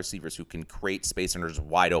have wide receivers who can create space and are just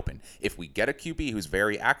wide open, if we get a QB who's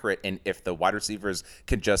very accurate, and if the wide receivers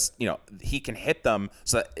can just, he can hit them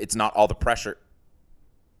so that it's not all the pressure.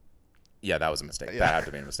 Yeah, that was a mistake. That had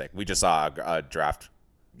to be a mistake. We just saw a draft.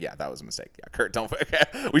 Yeah, that was a mistake. Yeah, Kurt, don't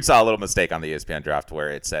forget. We saw a little mistake on the ESPN draft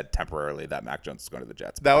where it said temporarily that Mac Jones is going to the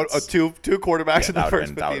Jets. That would two quarterbacks in the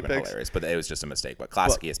first 15 that would have been picks. hilarious, but it was just a mistake. But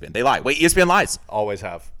classic ESPN. They lie. Wait, ESPN lies. Always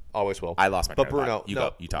have. Always will. I lost my But train of Bruno, thought. You no.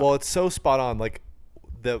 go. You talk. Well, it's so spot on.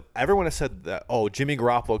 Everyone has said that, Jimmy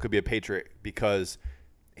Garoppolo could be a Patriot because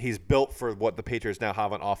he's built for what the Patriots now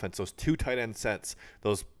have on offense. Those 2 tight end sets,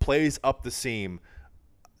 those plays up the seam.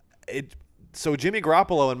 So Jimmy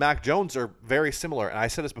Garoppolo and Mac Jones are very similar. And I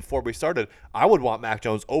said this before we started. I would want Mac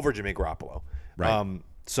Jones over Jimmy Garoppolo. Right.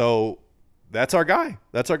 So that's our guy.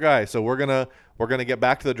 So we're gonna get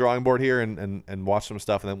back to the drawing board here and watch some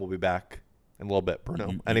stuff, and then we'll be back in a little bit.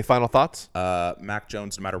 Bruno, any final thoughts? Mac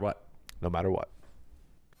Jones, no matter what. No matter what.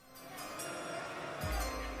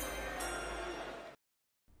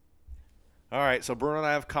 All right, so Bruno and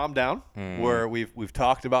I have calmed down. Where we've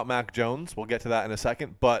talked about Mac Jones. We'll get to that in a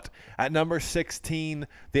second. But at number 16,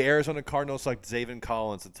 the Arizona Cardinals select Zaven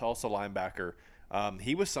Collins, the Tulsa linebacker.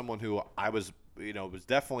 He was someone who I was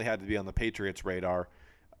definitely had to be on the Patriots' radar.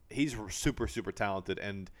 He's super, super talented.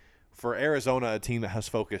 And for Arizona, a team that has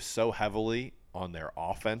focused so heavily on their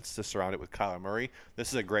offense to surround it with Kyler Murray, this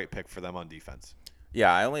is a great pick for them on defense.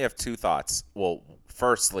 Yeah, I only have 2 thoughts. Well,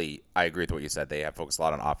 firstly, I agree with what you said. They have focused a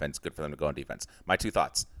lot on offense. Good for them to go on defense. My 2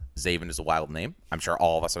 thoughts. Zaven is a wild name. I'm sure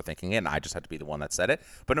all of us are thinking it, and I just had to be the one that said it.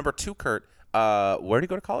 But number 2, Kurt, where did he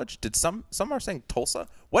go to college? Did some are saying Tulsa?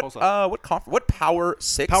 What what Power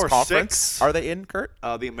 6 conference 6? are they in, Kurt?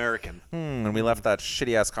 The American. And we left that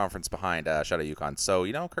shitty ass conference behind. Shout out UConn. So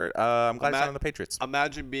Kurt, I'm glad he's not on the Patriots.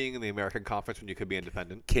 Imagine being in the American Conference when you could be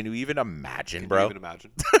independent. Can you even imagine, Can bro? you even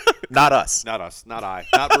imagine? Not us. Not us. Not I.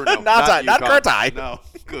 Not Bruno. Not UConn. Kurt I. No.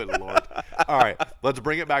 Good Lord. All right. Let's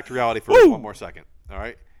bring it back to reality for one more second. All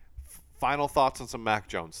right. Final thoughts on some Mac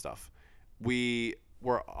Jones stuff. We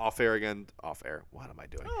were off air again. Off air. What am I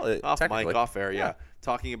doing? Off mic, technically. off air. Yeah.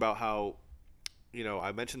 Talking about how,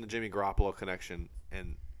 I mentioned the Jimmy Garoppolo connection,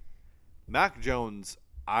 and Mac Jones,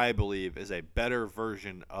 I believe, is a better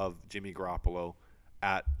version of Jimmy Garoppolo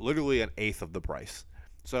at literally an eighth of the price.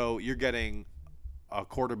 So you're getting a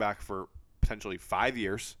quarterback for potentially 5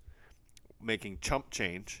 years, making chump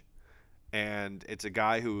change, and it's a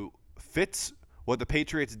guy who fits what the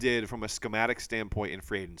Patriots did from a schematic standpoint in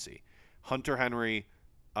free agency. Hunter Henry,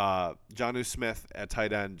 Jonnu Smith at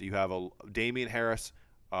tight end. You have a Damian Harris,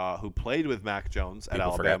 who played with Mac Jones at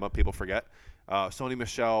Alabama. People forget. Sony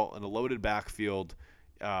Michel in a loaded backfield.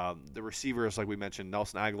 The receivers, like we mentioned,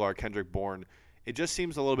 Nelson Aguilar, Kendrick Bourne. It just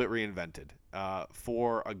seems a little bit reinvented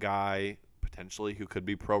for a guy potentially who could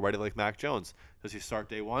be pro-ready like Mac Jones. Does he start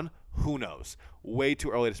day one? Who knows? Way too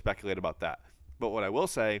early to speculate about that. But what I will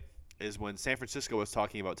say is when San Francisco was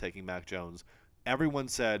talking about taking Mac Jones, everyone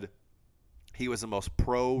said he was the most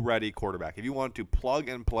pro-ready quarterback. If you wanted to plug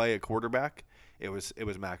and play a quarterback, it was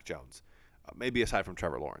Mac Jones. Maybe aside from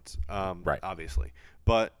Trevor Lawrence, right? Obviously,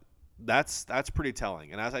 but that's pretty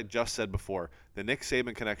telling. And as I just said before, the Nick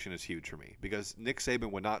Saban connection is huge for me because Nick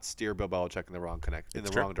Saban would not steer Bill Belichick in the wrong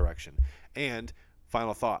wrong direction. And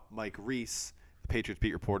final thought, Mike Reese, the Patriots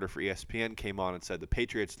beat reporter for ESPN, came on and said the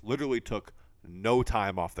Patriots literally took no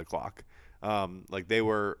time off the clock. Mike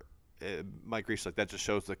Reese, that just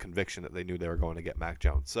shows the conviction that they knew they were going to get Mac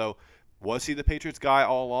Jones. So was he the Patriots guy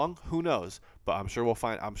all along? Who knows? But I'm sure we'll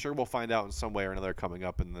find out in some way or another coming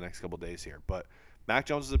up in the next couple of days here. But Mac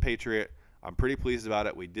Jones is a Patriot. I'm pretty pleased about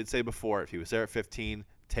it. We did say before, if he was there at 15,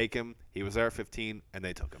 take him. He was there at 15, and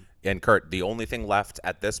they took him. And Kurt, the only thing left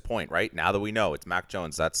at this point, right now that we know it's Mac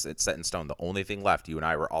Jones, it's set in stone. The only thing left, you and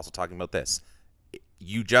I were also talking about this.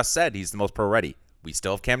 You just said he's the most pro ready. We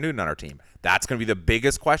still have Cam Newton on our team. That's going to be the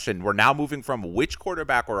biggest question. We're now moving from which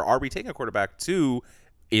quarterback, or are we taking a quarterback, to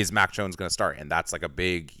is Mac Jones going to start? And that's like a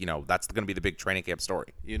big, that's going to be the big training camp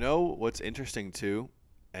story. You know what's interesting too,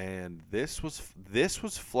 and this was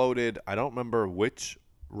floated. I don't remember which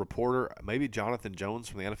reporter, maybe Jonathan Jones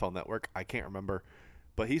from the NFL Network. I can't remember,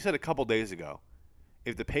 but he said a couple days ago,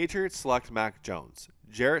 if the Patriots select Mac Jones,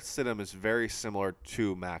 Jarrett Stidham is very similar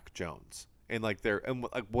to Mac Jones in like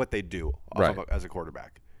what they do Right. as a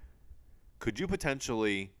quarterback. Could you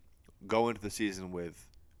potentially go into the season with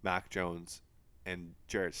Mac Jones and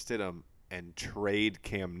Jarrett Stidham and trade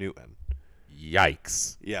Cam Newton?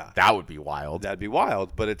 Yikes. Yeah. That would be wild. That'd be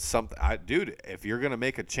wild, but it's something. Dude, if you're going to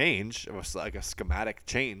make a change, like a schematic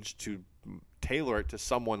change to tailor it to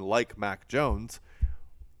someone like Mac Jones,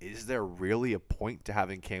 is there really a point to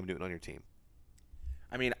having Cam Newton on your team?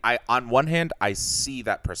 I mean, on one hand, I see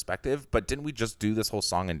that perspective, but didn't we just do this whole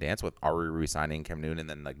song and dance with are we re-signing Cam Newton, and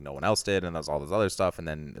then like no one else did, and there's all this other stuff, and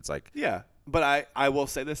then it's like, Yeah, but I will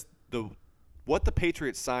say this: what the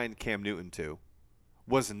Patriots signed Cam Newton to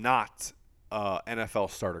was not NFL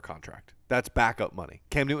starter contract. That's backup money.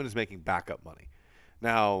 Cam Newton is making backup money.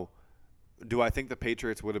 Now, do I think the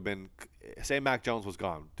Patriots would have been, say Mac Jones was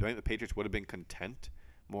gone, do I think the Patriots would have been content,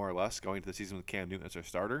 more or less, going to the season with Cam Newton as their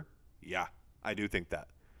starter? Yeah, I do think that.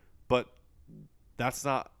 But that's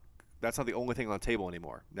not the only thing on the table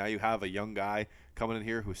anymore. Now you have a young guy coming in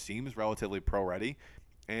here who seems relatively pro-ready,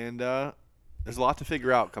 and there's a lot to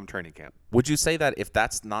figure out come training camp. would you say that if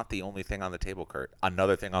that's not the only thing on the table, Kurt,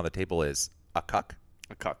 another thing on the table is a cuck?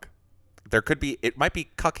 A cuck. It might be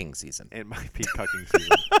cucking season. It might be cucking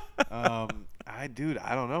season. I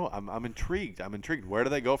don't know. I'm intrigued. Where do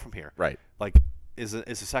they go from here? Right. Like, is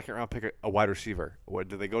a second round pick a wide receiver? Or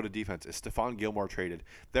do they go to defense? Is Stephon Gilmore traded?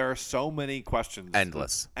 There are so many questions.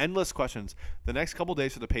 Endless questions. The next couple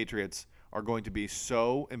days for the Patriots are going to be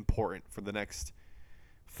so important for the next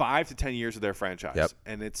 5 to 10 years of their franchise. Yep.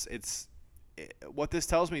 And what this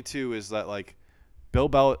tells me too is that like Bill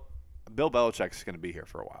Belichick's going to be here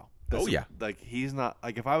for a while. Like he's not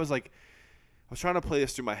like if I was trying to play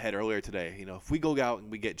this through my head earlier today. If we go out and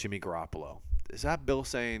we get Jimmy Garoppolo, is that Bill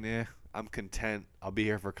saying, I'm content. I'll be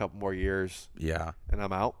here for a couple more years. Yeah. And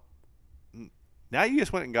I'm out. Now you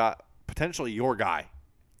just went and got potentially your guy,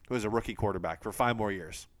 who is a rookie quarterback, for 5 more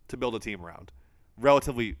years to build a team around,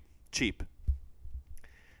 relatively cheap.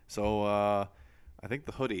 So I think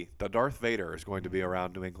the Darth Vader, is going to be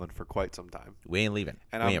around New England for quite some time. We ain't leaving.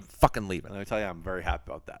 And We I'm- ain't fucking leaving. And let me tell you, I'm very happy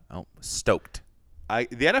about that. Oh, stoked. The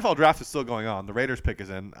NFL draft is still going on. The Raiders pick is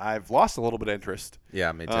in. I've lost a little bit of interest.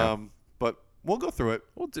 Yeah, me too. But we'll go through it.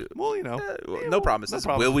 We'll do. Well, No promises.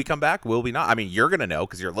 Will we come back? Will we not? I mean, you're gonna know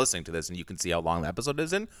because you're listening to this and you can see how long the episode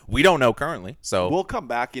is in. We don't know currently, so We'll come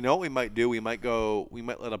back. You know what we might do? We might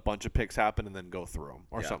let a bunch of picks happen and then go through them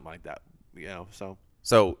or Yeah. something like that.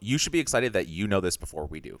 So you should be excited that you know this before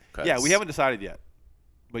we do. 'Cause- Yeah, we haven't decided yet,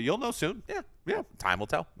 but you'll know soon. Yeah, Yeah. Time will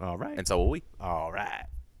tell, All right. and so will we. All right.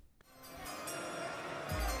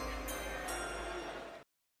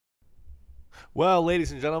 Well,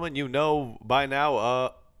 ladies and gentlemen, you know by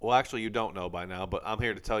now. Well, actually, you don't know by now, but I'm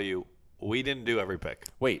here to tell you we didn't do every pick.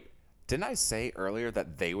 Wait, didn't I say earlier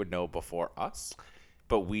that they would know before us,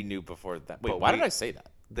 but we knew before them? Wait, But why we- did I say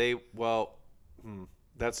that?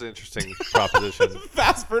 That's an interesting proposition.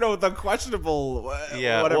 Fast Bruno with a questionable.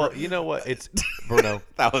 Yeah. whatever. Well, you know what? It's Bruno.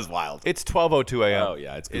 That was wild. It's 12:02 a.m. Oh,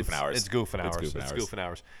 yeah, it's goofing hours. It's goofing It's hours. goofing It's hours. goofing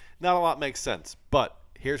hours. Not a lot makes sense, but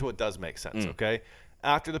here's what does make sense. Okay,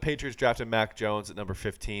 after the Patriots drafted Mac Jones at number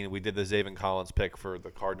 15, we did the Zaven Collins pick for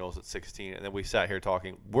the Cardinals at 16, and then we sat here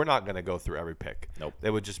talking. We're not going to go through every pick. Nope.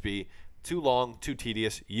 They would just be too long, too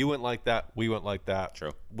tedious. You went like that. We went like that.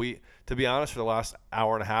 True. To be honest, for the last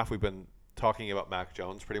hour and a half, we've been talking about Mac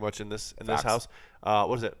Jones pretty much in this Facts. house.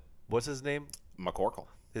 What is it? What's his name? McCorkle.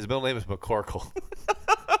 His middle name is McCorkle.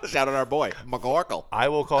 Shout out our boy McCorkle. I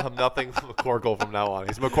will call him nothing McCorkle from now on.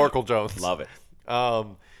 He's McCorkle Jones. Love it.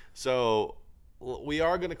 So we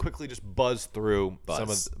are going to quickly just buzz through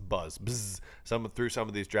some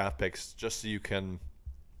of these draft picks just so you can,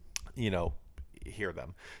 hear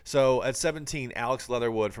them. So at 17, Alex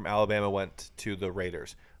Leatherwood from Alabama went to the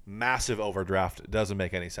Raiders. Massive overdraft. Doesn't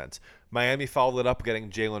make any sense. Miami followed it up getting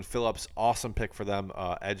Jalen Phillips. Awesome pick for them.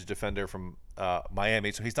 Edge defender from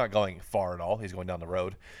Miami. So he's not going far at all. He's going down the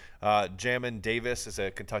road. Jamin Davis is a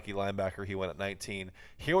Kentucky linebacker. He went at 19.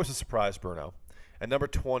 Here was a surprise, Bruno. At number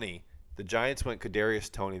 20, The Giants went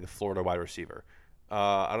Kadarius Toney, the Florida wide receiver.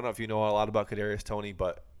 I don't know if you know a lot about Kadarius Toney,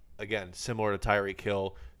 but again, similar to Tyreek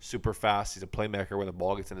Hill, super fast. He's a playmaker when the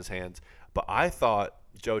ball gets in his hands. But I thought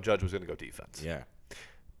Joe Judge was going to go defense. Yeah.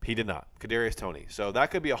 He did not. Kadarius Toney. So that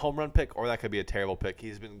could be a home run pick or that could be a terrible pick.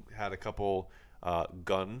 He's had a couple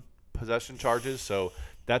gun possession charges, so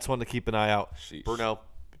that's one to keep an eye out. Sheesh. Bruno,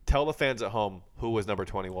 tell the fans at home who was number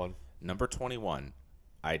 21. Number 21.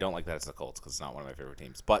 I don't like that it's the Colts because it's not one of my favorite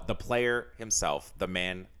teams. But the player himself, the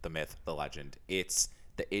man, the myth, the legend. It's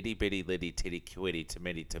the itty bitty litty titty quitty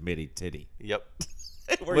to titty. Yep.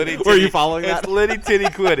 Were you following that? It's Liddy Titty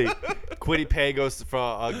Quiddy. Quiddy Pay goes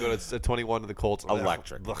from go to 21 to the Colts.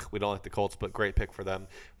 Electric. Ugh, we don't like the Colts, but great pick for them.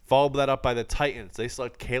 Followed that up by the Titans. They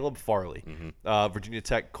select Caleb Farley, Virginia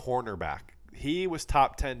Tech cornerback. He was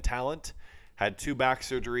top 10 talent, had 2 back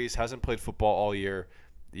surgeries, hasn't played football all year.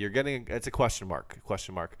 It's a question mark.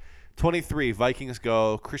 23, Vikings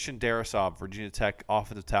go Christian Darrisaw, Virginia Tech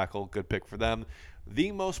offensive tackle. Good pick for them.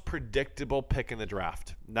 The most predictable pick in the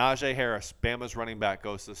draft, Najee Harris, Bama's running back,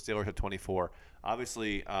 goes to the Steelers at 24.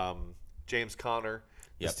 Obviously, James Conner,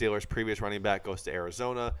 the Steelers' previous running back, goes to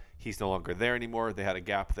Arizona. He's no longer there anymore. They had a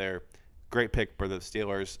gap there. Great pick for the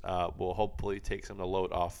Steelers. Will hopefully take some of the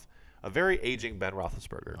load off a very aging Ben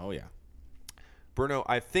Roethlisberger. Oh, yeah. Bruno,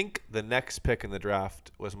 I think the next pick in the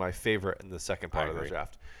draft was my favorite in the second part of the agree.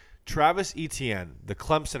 draft. Travis Etienne, the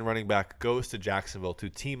Clemson running back, goes to Jacksonville to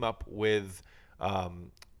team up with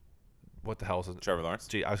what the hell is it? Trevor Lawrence.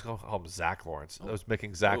 Gee, I was going to call him Zach Lawrence. I was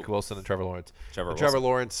making Zach Wilson and Trevor Lawrence. Trevor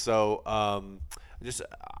Lawrence. So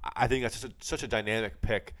I think that's such a dynamic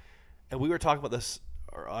pick. And we were talking about this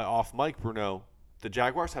off mic, Bruno. The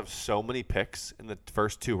Jaguars have so many picks in the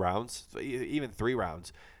first 2 rounds, even 3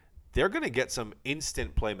 rounds. They're going to get some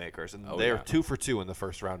instant playmakers, and they're 2 for 2 in the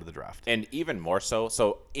first round of the draft. And even more so.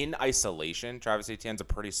 So in isolation, Travis Etienne's a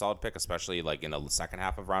pretty solid pick, especially like in the second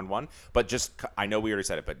half of round 1. But just, I know we already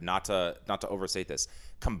said it, but not to overstate this.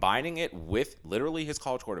 Combining it with literally his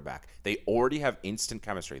college quarterback, they already have instant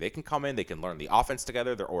chemistry. They can come in, they can learn the offense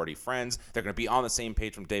together. They're already friends. They're going to be on the same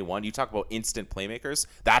page from day one. You talk about instant playmakers.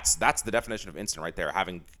 That's the definition of instant right there.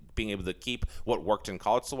 Being able to keep what worked in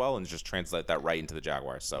college so well and just translate that right into the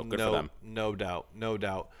Jaguars. So good for them. No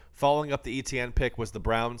doubt. Following up the ETN pick was the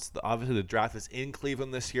Browns. Obviously, the draft is in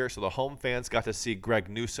Cleveland this year, so the home fans got to see Greg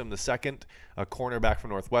Newsome II, a cornerback from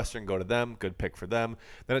Northwestern, go to them. Good pick for them.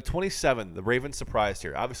 Then at 27, the Ravens surprised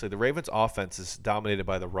here. Obviously, the Ravens' offense is dominated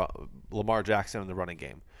by the Lamar Jackson in the running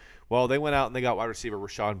game. Well, they went out and they got wide receiver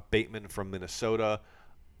Rashad Bateman from Minnesota.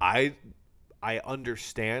 I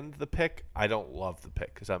understand the pick. I don't love the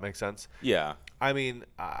pick. Does that make sense? Yeah. I mean,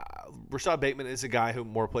 Rashad Bateman is a guy who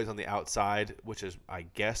more plays on the outside, which is, I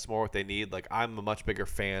guess, more what they need. Like, I'm a much bigger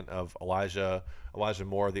fan of Elijah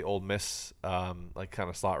Moore, the Ole Miss, like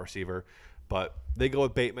kind of slot receiver. But they go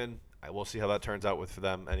with Bateman. We'll see how that turns out for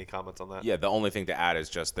them. Any comments on that? Yeah, the only thing to add is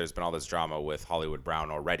just there's been all this drama with Hollywood Brown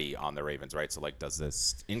already on the Ravens, right? So, like, does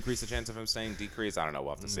this increase the chance of him staying, decrease? I don't know.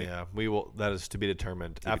 We'll have to see. Yeah, we will. That is to be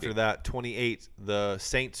determined. After that, 28, the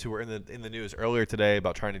Saints, who were in the news earlier today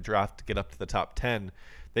about trying to draft to get up to the top 10,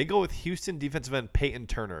 they go with Houston defensive end Peyton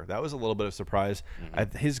Turner. That was a little bit of a surprise.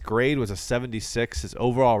 His grade was a 76. His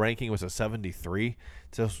overall ranking was a 73.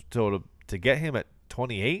 So to get him at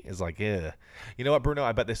 28 is like, yeah. You know what, Bruno?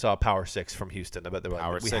 I bet they saw a Power 6 from Houston. I bet they were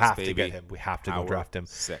like, we have to get him. We have to go draft him.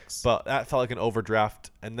 6. But that felt like an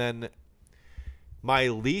overdraft. And then my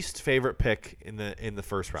least favorite pick in the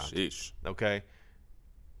first round. Sheesh. Okay?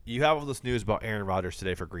 You have all this news about Aaron Rodgers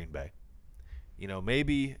today for Green Bay. You know,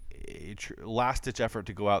 maybe a last-ditch effort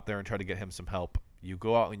to go out there and try to get him some help. You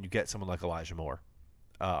go out and you get someone like Elijah Moore,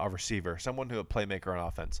 a receiver, someone who a playmaker on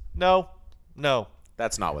offense. No.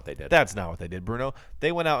 That's not what they did. That's not what they did, Bruno.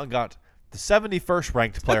 They went out and got the 71st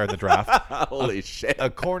ranked player in the draft. Holy shit. A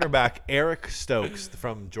cornerback, Eric Stokes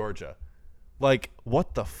from Georgia. Like,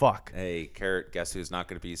 what the fuck? Hey, Carrot, guess who's not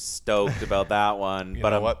going to be stoked about that one? You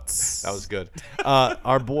know what? That was good.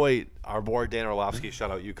 Our boy Dan Orlovsky, shout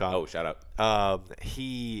out UConn. Oh, shout out.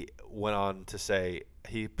 He went on to say,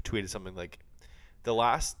 he tweeted something like, the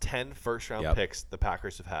last 10 first-round picks the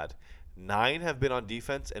Packers have had, 9 have been on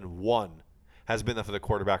defense and 1 has been for the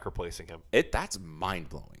quarterback replacing him. That's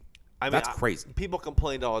mind-blowing. I mean, that's crazy. People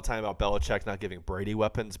complained all the time about Belichick not giving Brady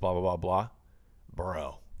weapons, blah, blah, blah, blah.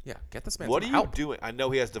 Bro. Yeah, get this man What are some you help. doing? I know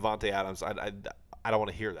he has Devontae Adams. I don't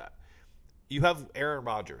want to hear that. You have Aaron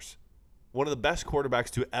Rodgers, one of the best quarterbacks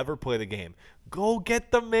to ever play the game. Go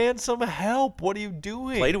get the man some help. What are you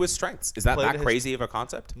doing? Play to his strengths. Is that crazy of a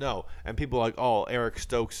concept? No. And people are like, oh, Eric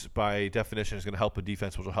Stokes, by definition, is going to help a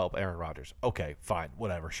defense, which will help Aaron Rodgers. Okay, fine.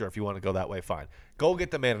 Whatever. Sure, if you want to go that way, fine. Go get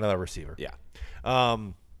the man another receiver. Yeah.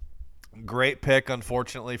 Great pick,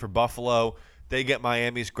 unfortunately, for Buffalo. They get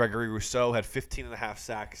Miami's Gregory Rousseau, had 15.5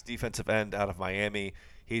 sacks, defensive end out of Miami.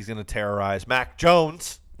 He's going to terrorize Mac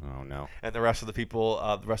Jones Oh no. and the rest of the people,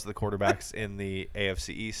 the rest of the quarterbacks in the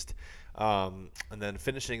AFC East. And then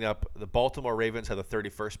finishing up, the Baltimore Ravens had the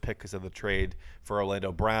 31st pick because of the trade for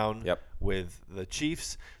Orlando Brown Yep. with the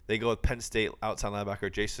Chiefs. They go with Penn State outside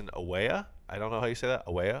linebacker Jason Awea. I don't know how you say that.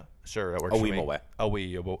 Awea? Sure, that works for me.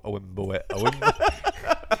 Awea.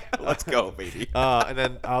 Let's go, baby. And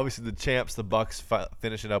then obviously the champs, the Bucks,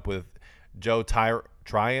 finishing up with Joe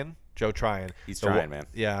Tryon. He's The trying, man.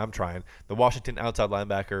 Yeah, I'm trying. The Washington outside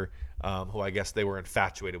linebacker, who I guess they were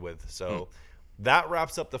infatuated with. So that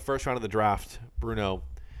wraps up the first round of the draft. Bruno,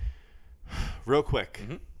 real quick.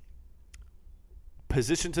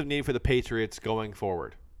 Positions of need for the Patriots going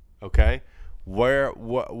forward. Okay?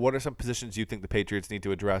 What are some positions you think the Patriots need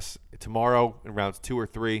to address tomorrow in rounds 2 or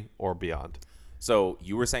 3 or beyond? So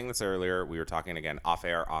you were saying this earlier. We were talking again off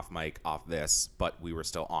air, off mic, off this, but we were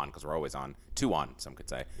still on because we're always on. 2 on, some could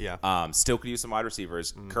say. Yeah. Still could use some wide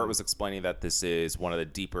receivers. Kurt was explaining that this is one of the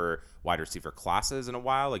deeper wide receiver classes in a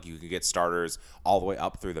while. Like you can get starters all the way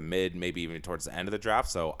up through the mid, maybe even towards the end of the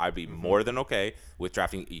draft. So I'd be more than okay with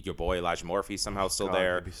drafting your boy Elijah Moore if he's somehow still God,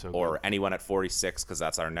 there, that'd be so or good. anyone at 46 because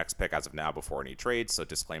that's our next pick as of now before any trades. So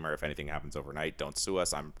disclaimer: if anything happens overnight, don't sue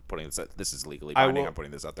us. I'm putting this. This is legally binding. I'm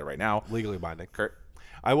putting this out there right now. Legally binding. Kurt.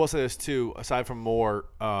 I will say this too. Aside from Moore,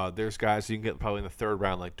 there's guys you can get probably in the 3rd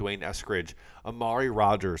round, like Dwayne Eskridge. Amari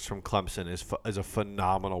Rodgers from Clemson is a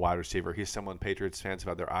phenomenal wide receiver. He's someone Patriots fans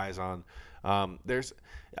have had their eyes on. There's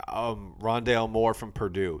Rondale Moore from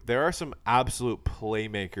Purdue. There are some absolute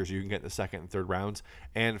playmakers you can get in the 2nd and 3rd rounds.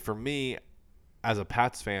 And for me, as a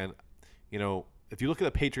Pats fan, if you look at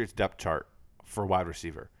the Patriots depth chart for wide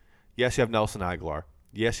receiver, yes, you have Nelson Aguilar.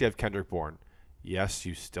 Yes, you have Kendrick Bourne. Yes,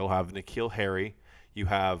 you still have N'Keal Harry. You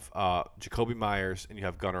have Jacoby Myers, and you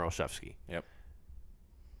have Gunnar Olszewski. Yep.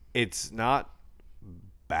 It's not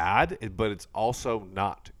bad, but it's also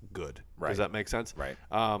not good. Right. Does that make sense? Right.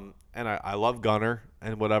 And I love Gunnar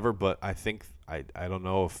and whatever, but I think I don't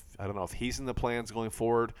know if he's in the plans going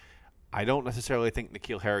forward. I don't necessarily think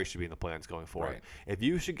N'Keal Harry should be in the plans going forward. Right.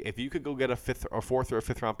 If you could go get a 4th or a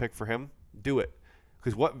 5th round pick for him, do it.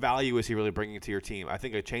 Because what value is he really bringing to your team? I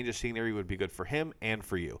think a change of scenery would be good for him and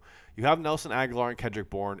for you. You have Nelson Aguilar and Kendrick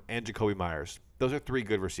Bourne and Jacoby Myers. Those are 3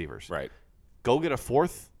 good receivers. Right. Go get a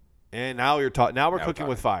 4th, and now you're talking. Now we're cooking talking.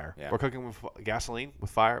 with fire. Yeah. We're cooking with gasoline with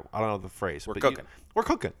fire. I don't know the phrase. We're but cooking. We're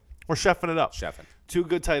cooking. We're chefing it up. Chefing. 2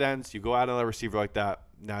 good tight ends. You go out another receiver like that.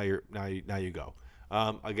 Now you go.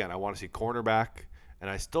 Again, I want to see cornerback, and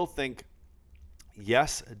I still think,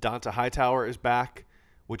 yes, Donta Hightower is back,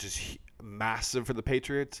 which is massive for the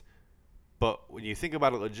Patriots. But when you think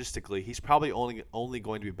about it logistically, he's probably only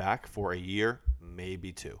going to be back for a year,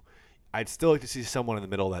 maybe 2. I'd still like to see someone in the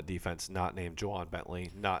middle of that defense, not named Juwan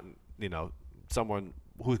Bentley, not someone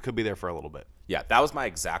who could be there for a little bit. Yeah, that was my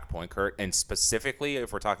exact point, Kurt. And specifically,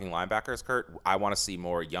 if we're talking linebackers, Kurt, I want to see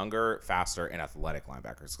more younger, faster, and athletic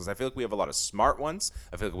linebackers because I feel like we have a lot of smart ones.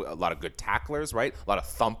 I feel like we have a lot of good tacklers, right? A lot of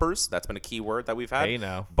thumpers. That's been a key word that we've had. Hey,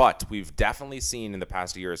 now. But we've definitely seen in the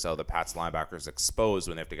past year or so the Pats linebackers exposed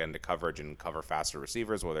when they have to get into coverage and cover faster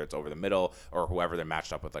receivers, whether it's over the middle or whoever they're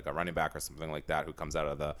matched up with, like a running back or something like that, who comes out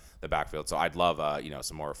of the backfield. So I'd love,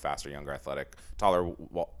 some more faster, younger, athletic,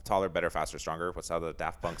 taller, better, faster, stronger. What's how the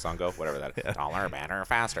Daft Punk song go? Whatever that. Yeah. Taller, better,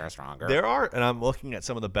 faster, stronger. There are, and I'm looking at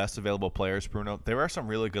some of the best available players, Bruno. There are some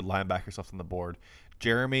really good linebackers left on the board.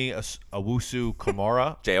 Jeremy Owusu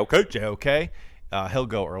Komora. JOK. He'll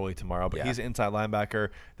go early tomorrow, but he's an inside linebacker.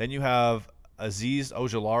 Then you have Azeez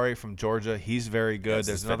Ojulari from Georgia. He's very good.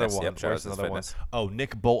 There's another one. Yep, There's another one. Oh,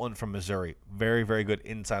 Nick Bolton from Missouri. Very, very good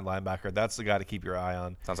inside linebacker. That's the guy to keep your eye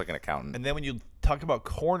on. Sounds like an accountant. And then when you talk about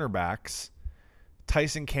cornerbacks,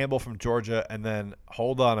 Tyson Campbell from Georgia, and then,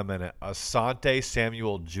 hold on a minute, Asante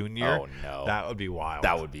Samuel Jr. Oh, no. That would be wild.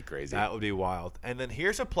 That would be crazy. That would be wild. And then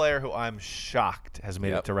here's a player who I'm shocked has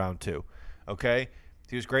made it to round 2. Okay?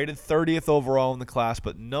 He was graded 30th overall in the class,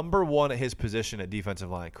 but number 1 at his position at defensive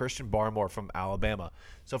line, Christian Barmore from Alabama.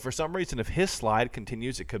 So for some reason, if his slide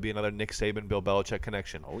continues, it could be another Nick Saban, Bill Belichick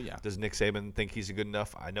connection. Oh, yeah. Does Nick Saban think he's good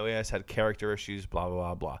enough? I know he has had character issues, blah,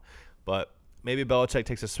 blah, blah, blah. But maybe Belichick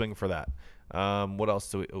takes a swing for that. What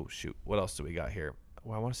else do we? Oh shoot! What else do we got here?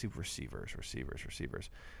 Well, I want to see receivers.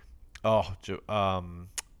 Oh,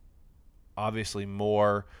 obviously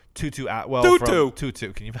more Tutu Atwell.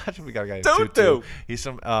 Tutu. Can you imagine if we got a guy named Tutu? He's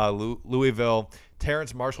from Louisville.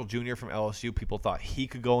 Terrence Marshall Jr. from LSU. People thought he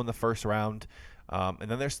could go in the 1st round.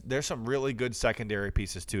 And then there's some really good secondary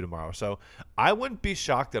pieces too tomorrow. So I wouldn't be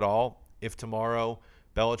shocked at all if tomorrow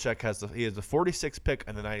Belichick has the 46th pick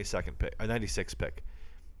and the 92nd pick, 96th pick.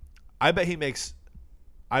 I bet he makes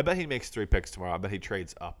 3 picks tomorrow. I bet he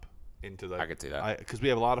trades up into the. I could see that. Because we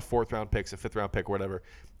have a lot of 4th round picks, a 5th round pick, or whatever.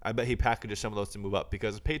 I bet he packages some of those to move up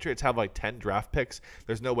because the Patriots have like 10 draft picks.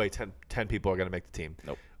 There's no way 10 people are going to make the team.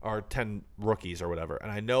 Nope. Or 10 rookies or whatever.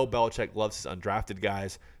 And I know Belichick loves his undrafted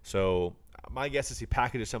guys. So my guess is he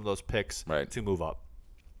packages some of those picks to move up.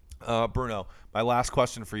 Bruno, my last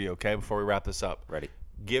question for you, okay, before we wrap this up. Ready.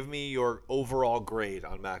 Give me your overall grade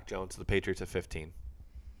on Mac Jones to the Patriots at 15.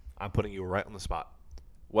 I'm putting you right on the spot.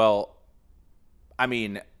 Well, I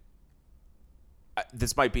mean,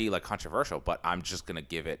 this might be like controversial, but I'm just going to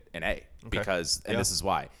give it an A because, and this is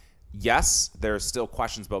why. Yes, there's still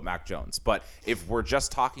questions about Mac Jones, but if we're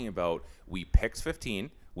just talking about we picked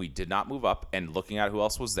 15, we did not move up, and looking at who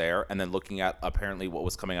else was there, and then looking at apparently what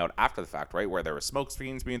was coming out after the fact, right, where there were smoke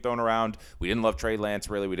screens being thrown around. We didn't love Trey Lance,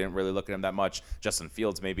 really. We didn't really look at him that much. Justin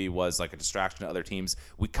Fields maybe was like a distraction to other teams.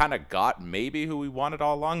 We kind of got maybe who we wanted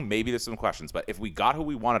all along. Maybe there's some questions, but if we got who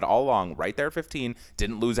we wanted all along right there at 15,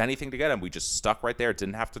 didn't lose anything to get him, we just stuck right there,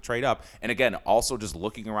 didn't have to trade up. And again, also just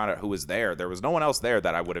looking around at who was there was no one else there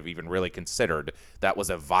that I would have even really considered that was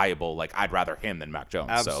a viable, like, I'd rather him than Mac Jones.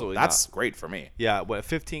 Absolutely so that's great for me. Yeah, when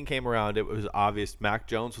 15 came around, it was obvious Mac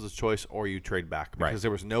Jones was a choice or you trade back because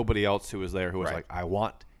there was nobody else who was there who was like, I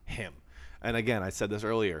want him. And again, I said this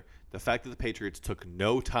earlier, the fact that the Patriots took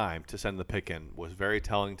no time to send the pick in was very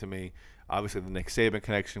telling to me. Obviously, the Nick Saban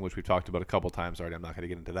connection, which we've talked about a couple times already. I'm not going to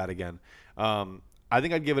get into that again. I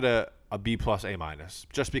think I'd give it a B plus, A minus,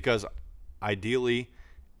 just because ideally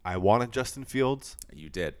I wanted Justin Fields. You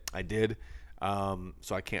did. I did.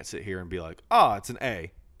 So I can't sit here and be like, oh, it's an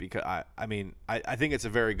A. Because I mean, I think it's a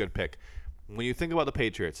very good pick. When you think about the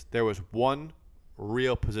Patriots, there was one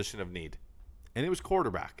real position of need, and it was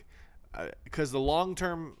quarterback. Because the long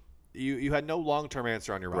term, you had no long term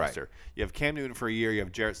answer on your roster. You have Cam Newton for a year. You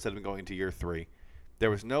have Jarrett Stidham going into year 3. There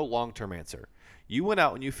was no long term answer. You went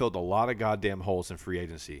out and you filled a lot of goddamn holes in free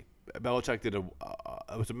agency. Belichick did it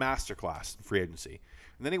was a masterclass in free agency,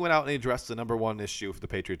 and then he went out and he addressed the number one issue for the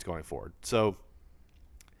Patriots going forward. So.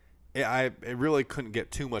 It really couldn't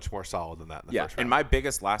get too much more solid than that in the first round. And my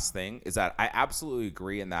biggest last thing is that I absolutely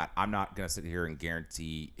agree in that I'm not going to sit here and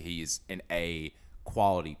guarantee he's an A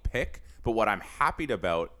quality pick. But what I'm happy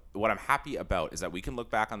about is that we can look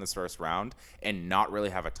back on this first round and not really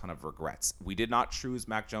have a ton of regrets. We did not choose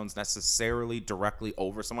Mac Jones necessarily directly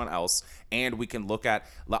over someone else, and we can look at,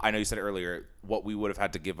 I know you said earlier, what we would have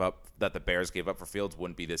had to give up that the Bears gave up for Fields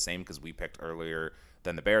wouldn't be the same because we picked earlier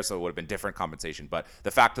than the Bears, so it would have been different compensation. But the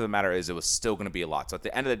fact of the matter is it was still going to be a lot. So at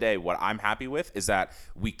the end of the day, what I'm happy with is that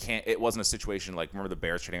it wasn't a situation like, remember the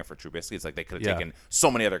Bears trading up for Trubisky? It's like they could have taken so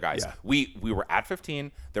many other guys. Yeah. We were at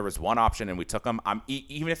 15. There was one option, and we took him.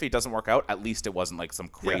 Even if it doesn't work out, at least it wasn't like some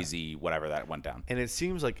crazy whatever that went down. And it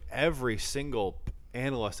seems like every single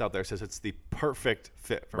analyst out there says it's the perfect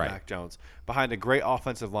fit for Mac Jones. Behind a great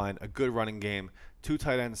offensive line, a good running game, 2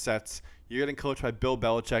 tight end sets. You're getting coached by Bill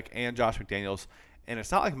Belichick and Josh McDaniels. And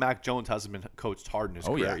it's not like Mac Jones hasn't been coached hard in his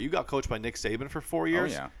career. Yeah. You got coached by Nick Saban for 4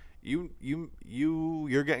 years. Oh, yeah.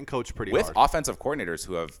 You're getting coached pretty with hard. With offensive coordinators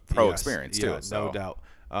who have pro experience too. No doubt.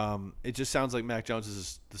 It just sounds like Mac Jones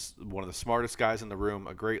is one of the smartest guys in the room,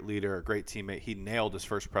 a great leader, a great teammate. He nailed his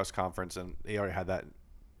first press conference, and he already had that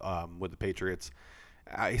with the Patriots.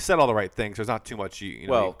 He said all the right things. There's not too much.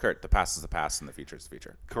 Kurt, the past is the past, and the future is the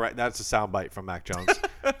future. Correct. That's a soundbite from Mac Jones.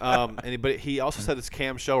 But he also said it's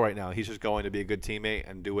Cam's show right now. He's just going to be a good teammate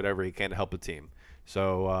and do whatever he can to help the team.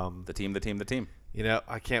 So the team.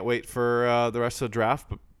 I can't wait for the rest of the draft.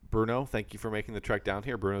 But Bruno, thank you for making the trek down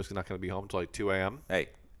here. Bruno's not going to be home until like 2 a.m. Hey,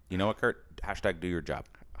 you know what, Kurt? # do your job.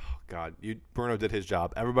 Oh God, Bruno did his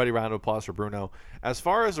job. Everybody, round of applause for Bruno. As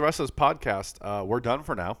far as the rest of this podcast, we're done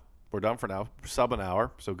for now. Sub an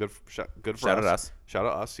hour, so good for Shout us. Shout out us. Shout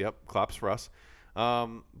out us. Yep, claps for us.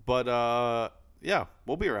 Yeah,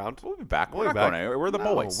 we'll be around. We'll be back. We're not going anywhere. We're the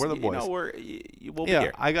boys. We're the boys. We'll be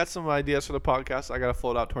here. I got some ideas for the podcast. I got to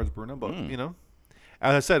float out towards Bruno, but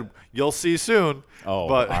as I said, you'll see soon. Oh,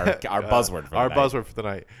 but our buzzword for buzzword for the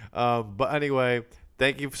night. But anyway,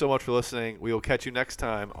 thank you so much for listening. We will catch you next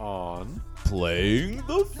time on Playing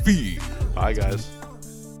the Field. Bye, guys.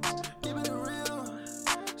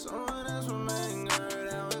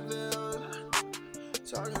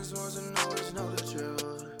 Talking swords and always know the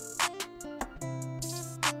truth.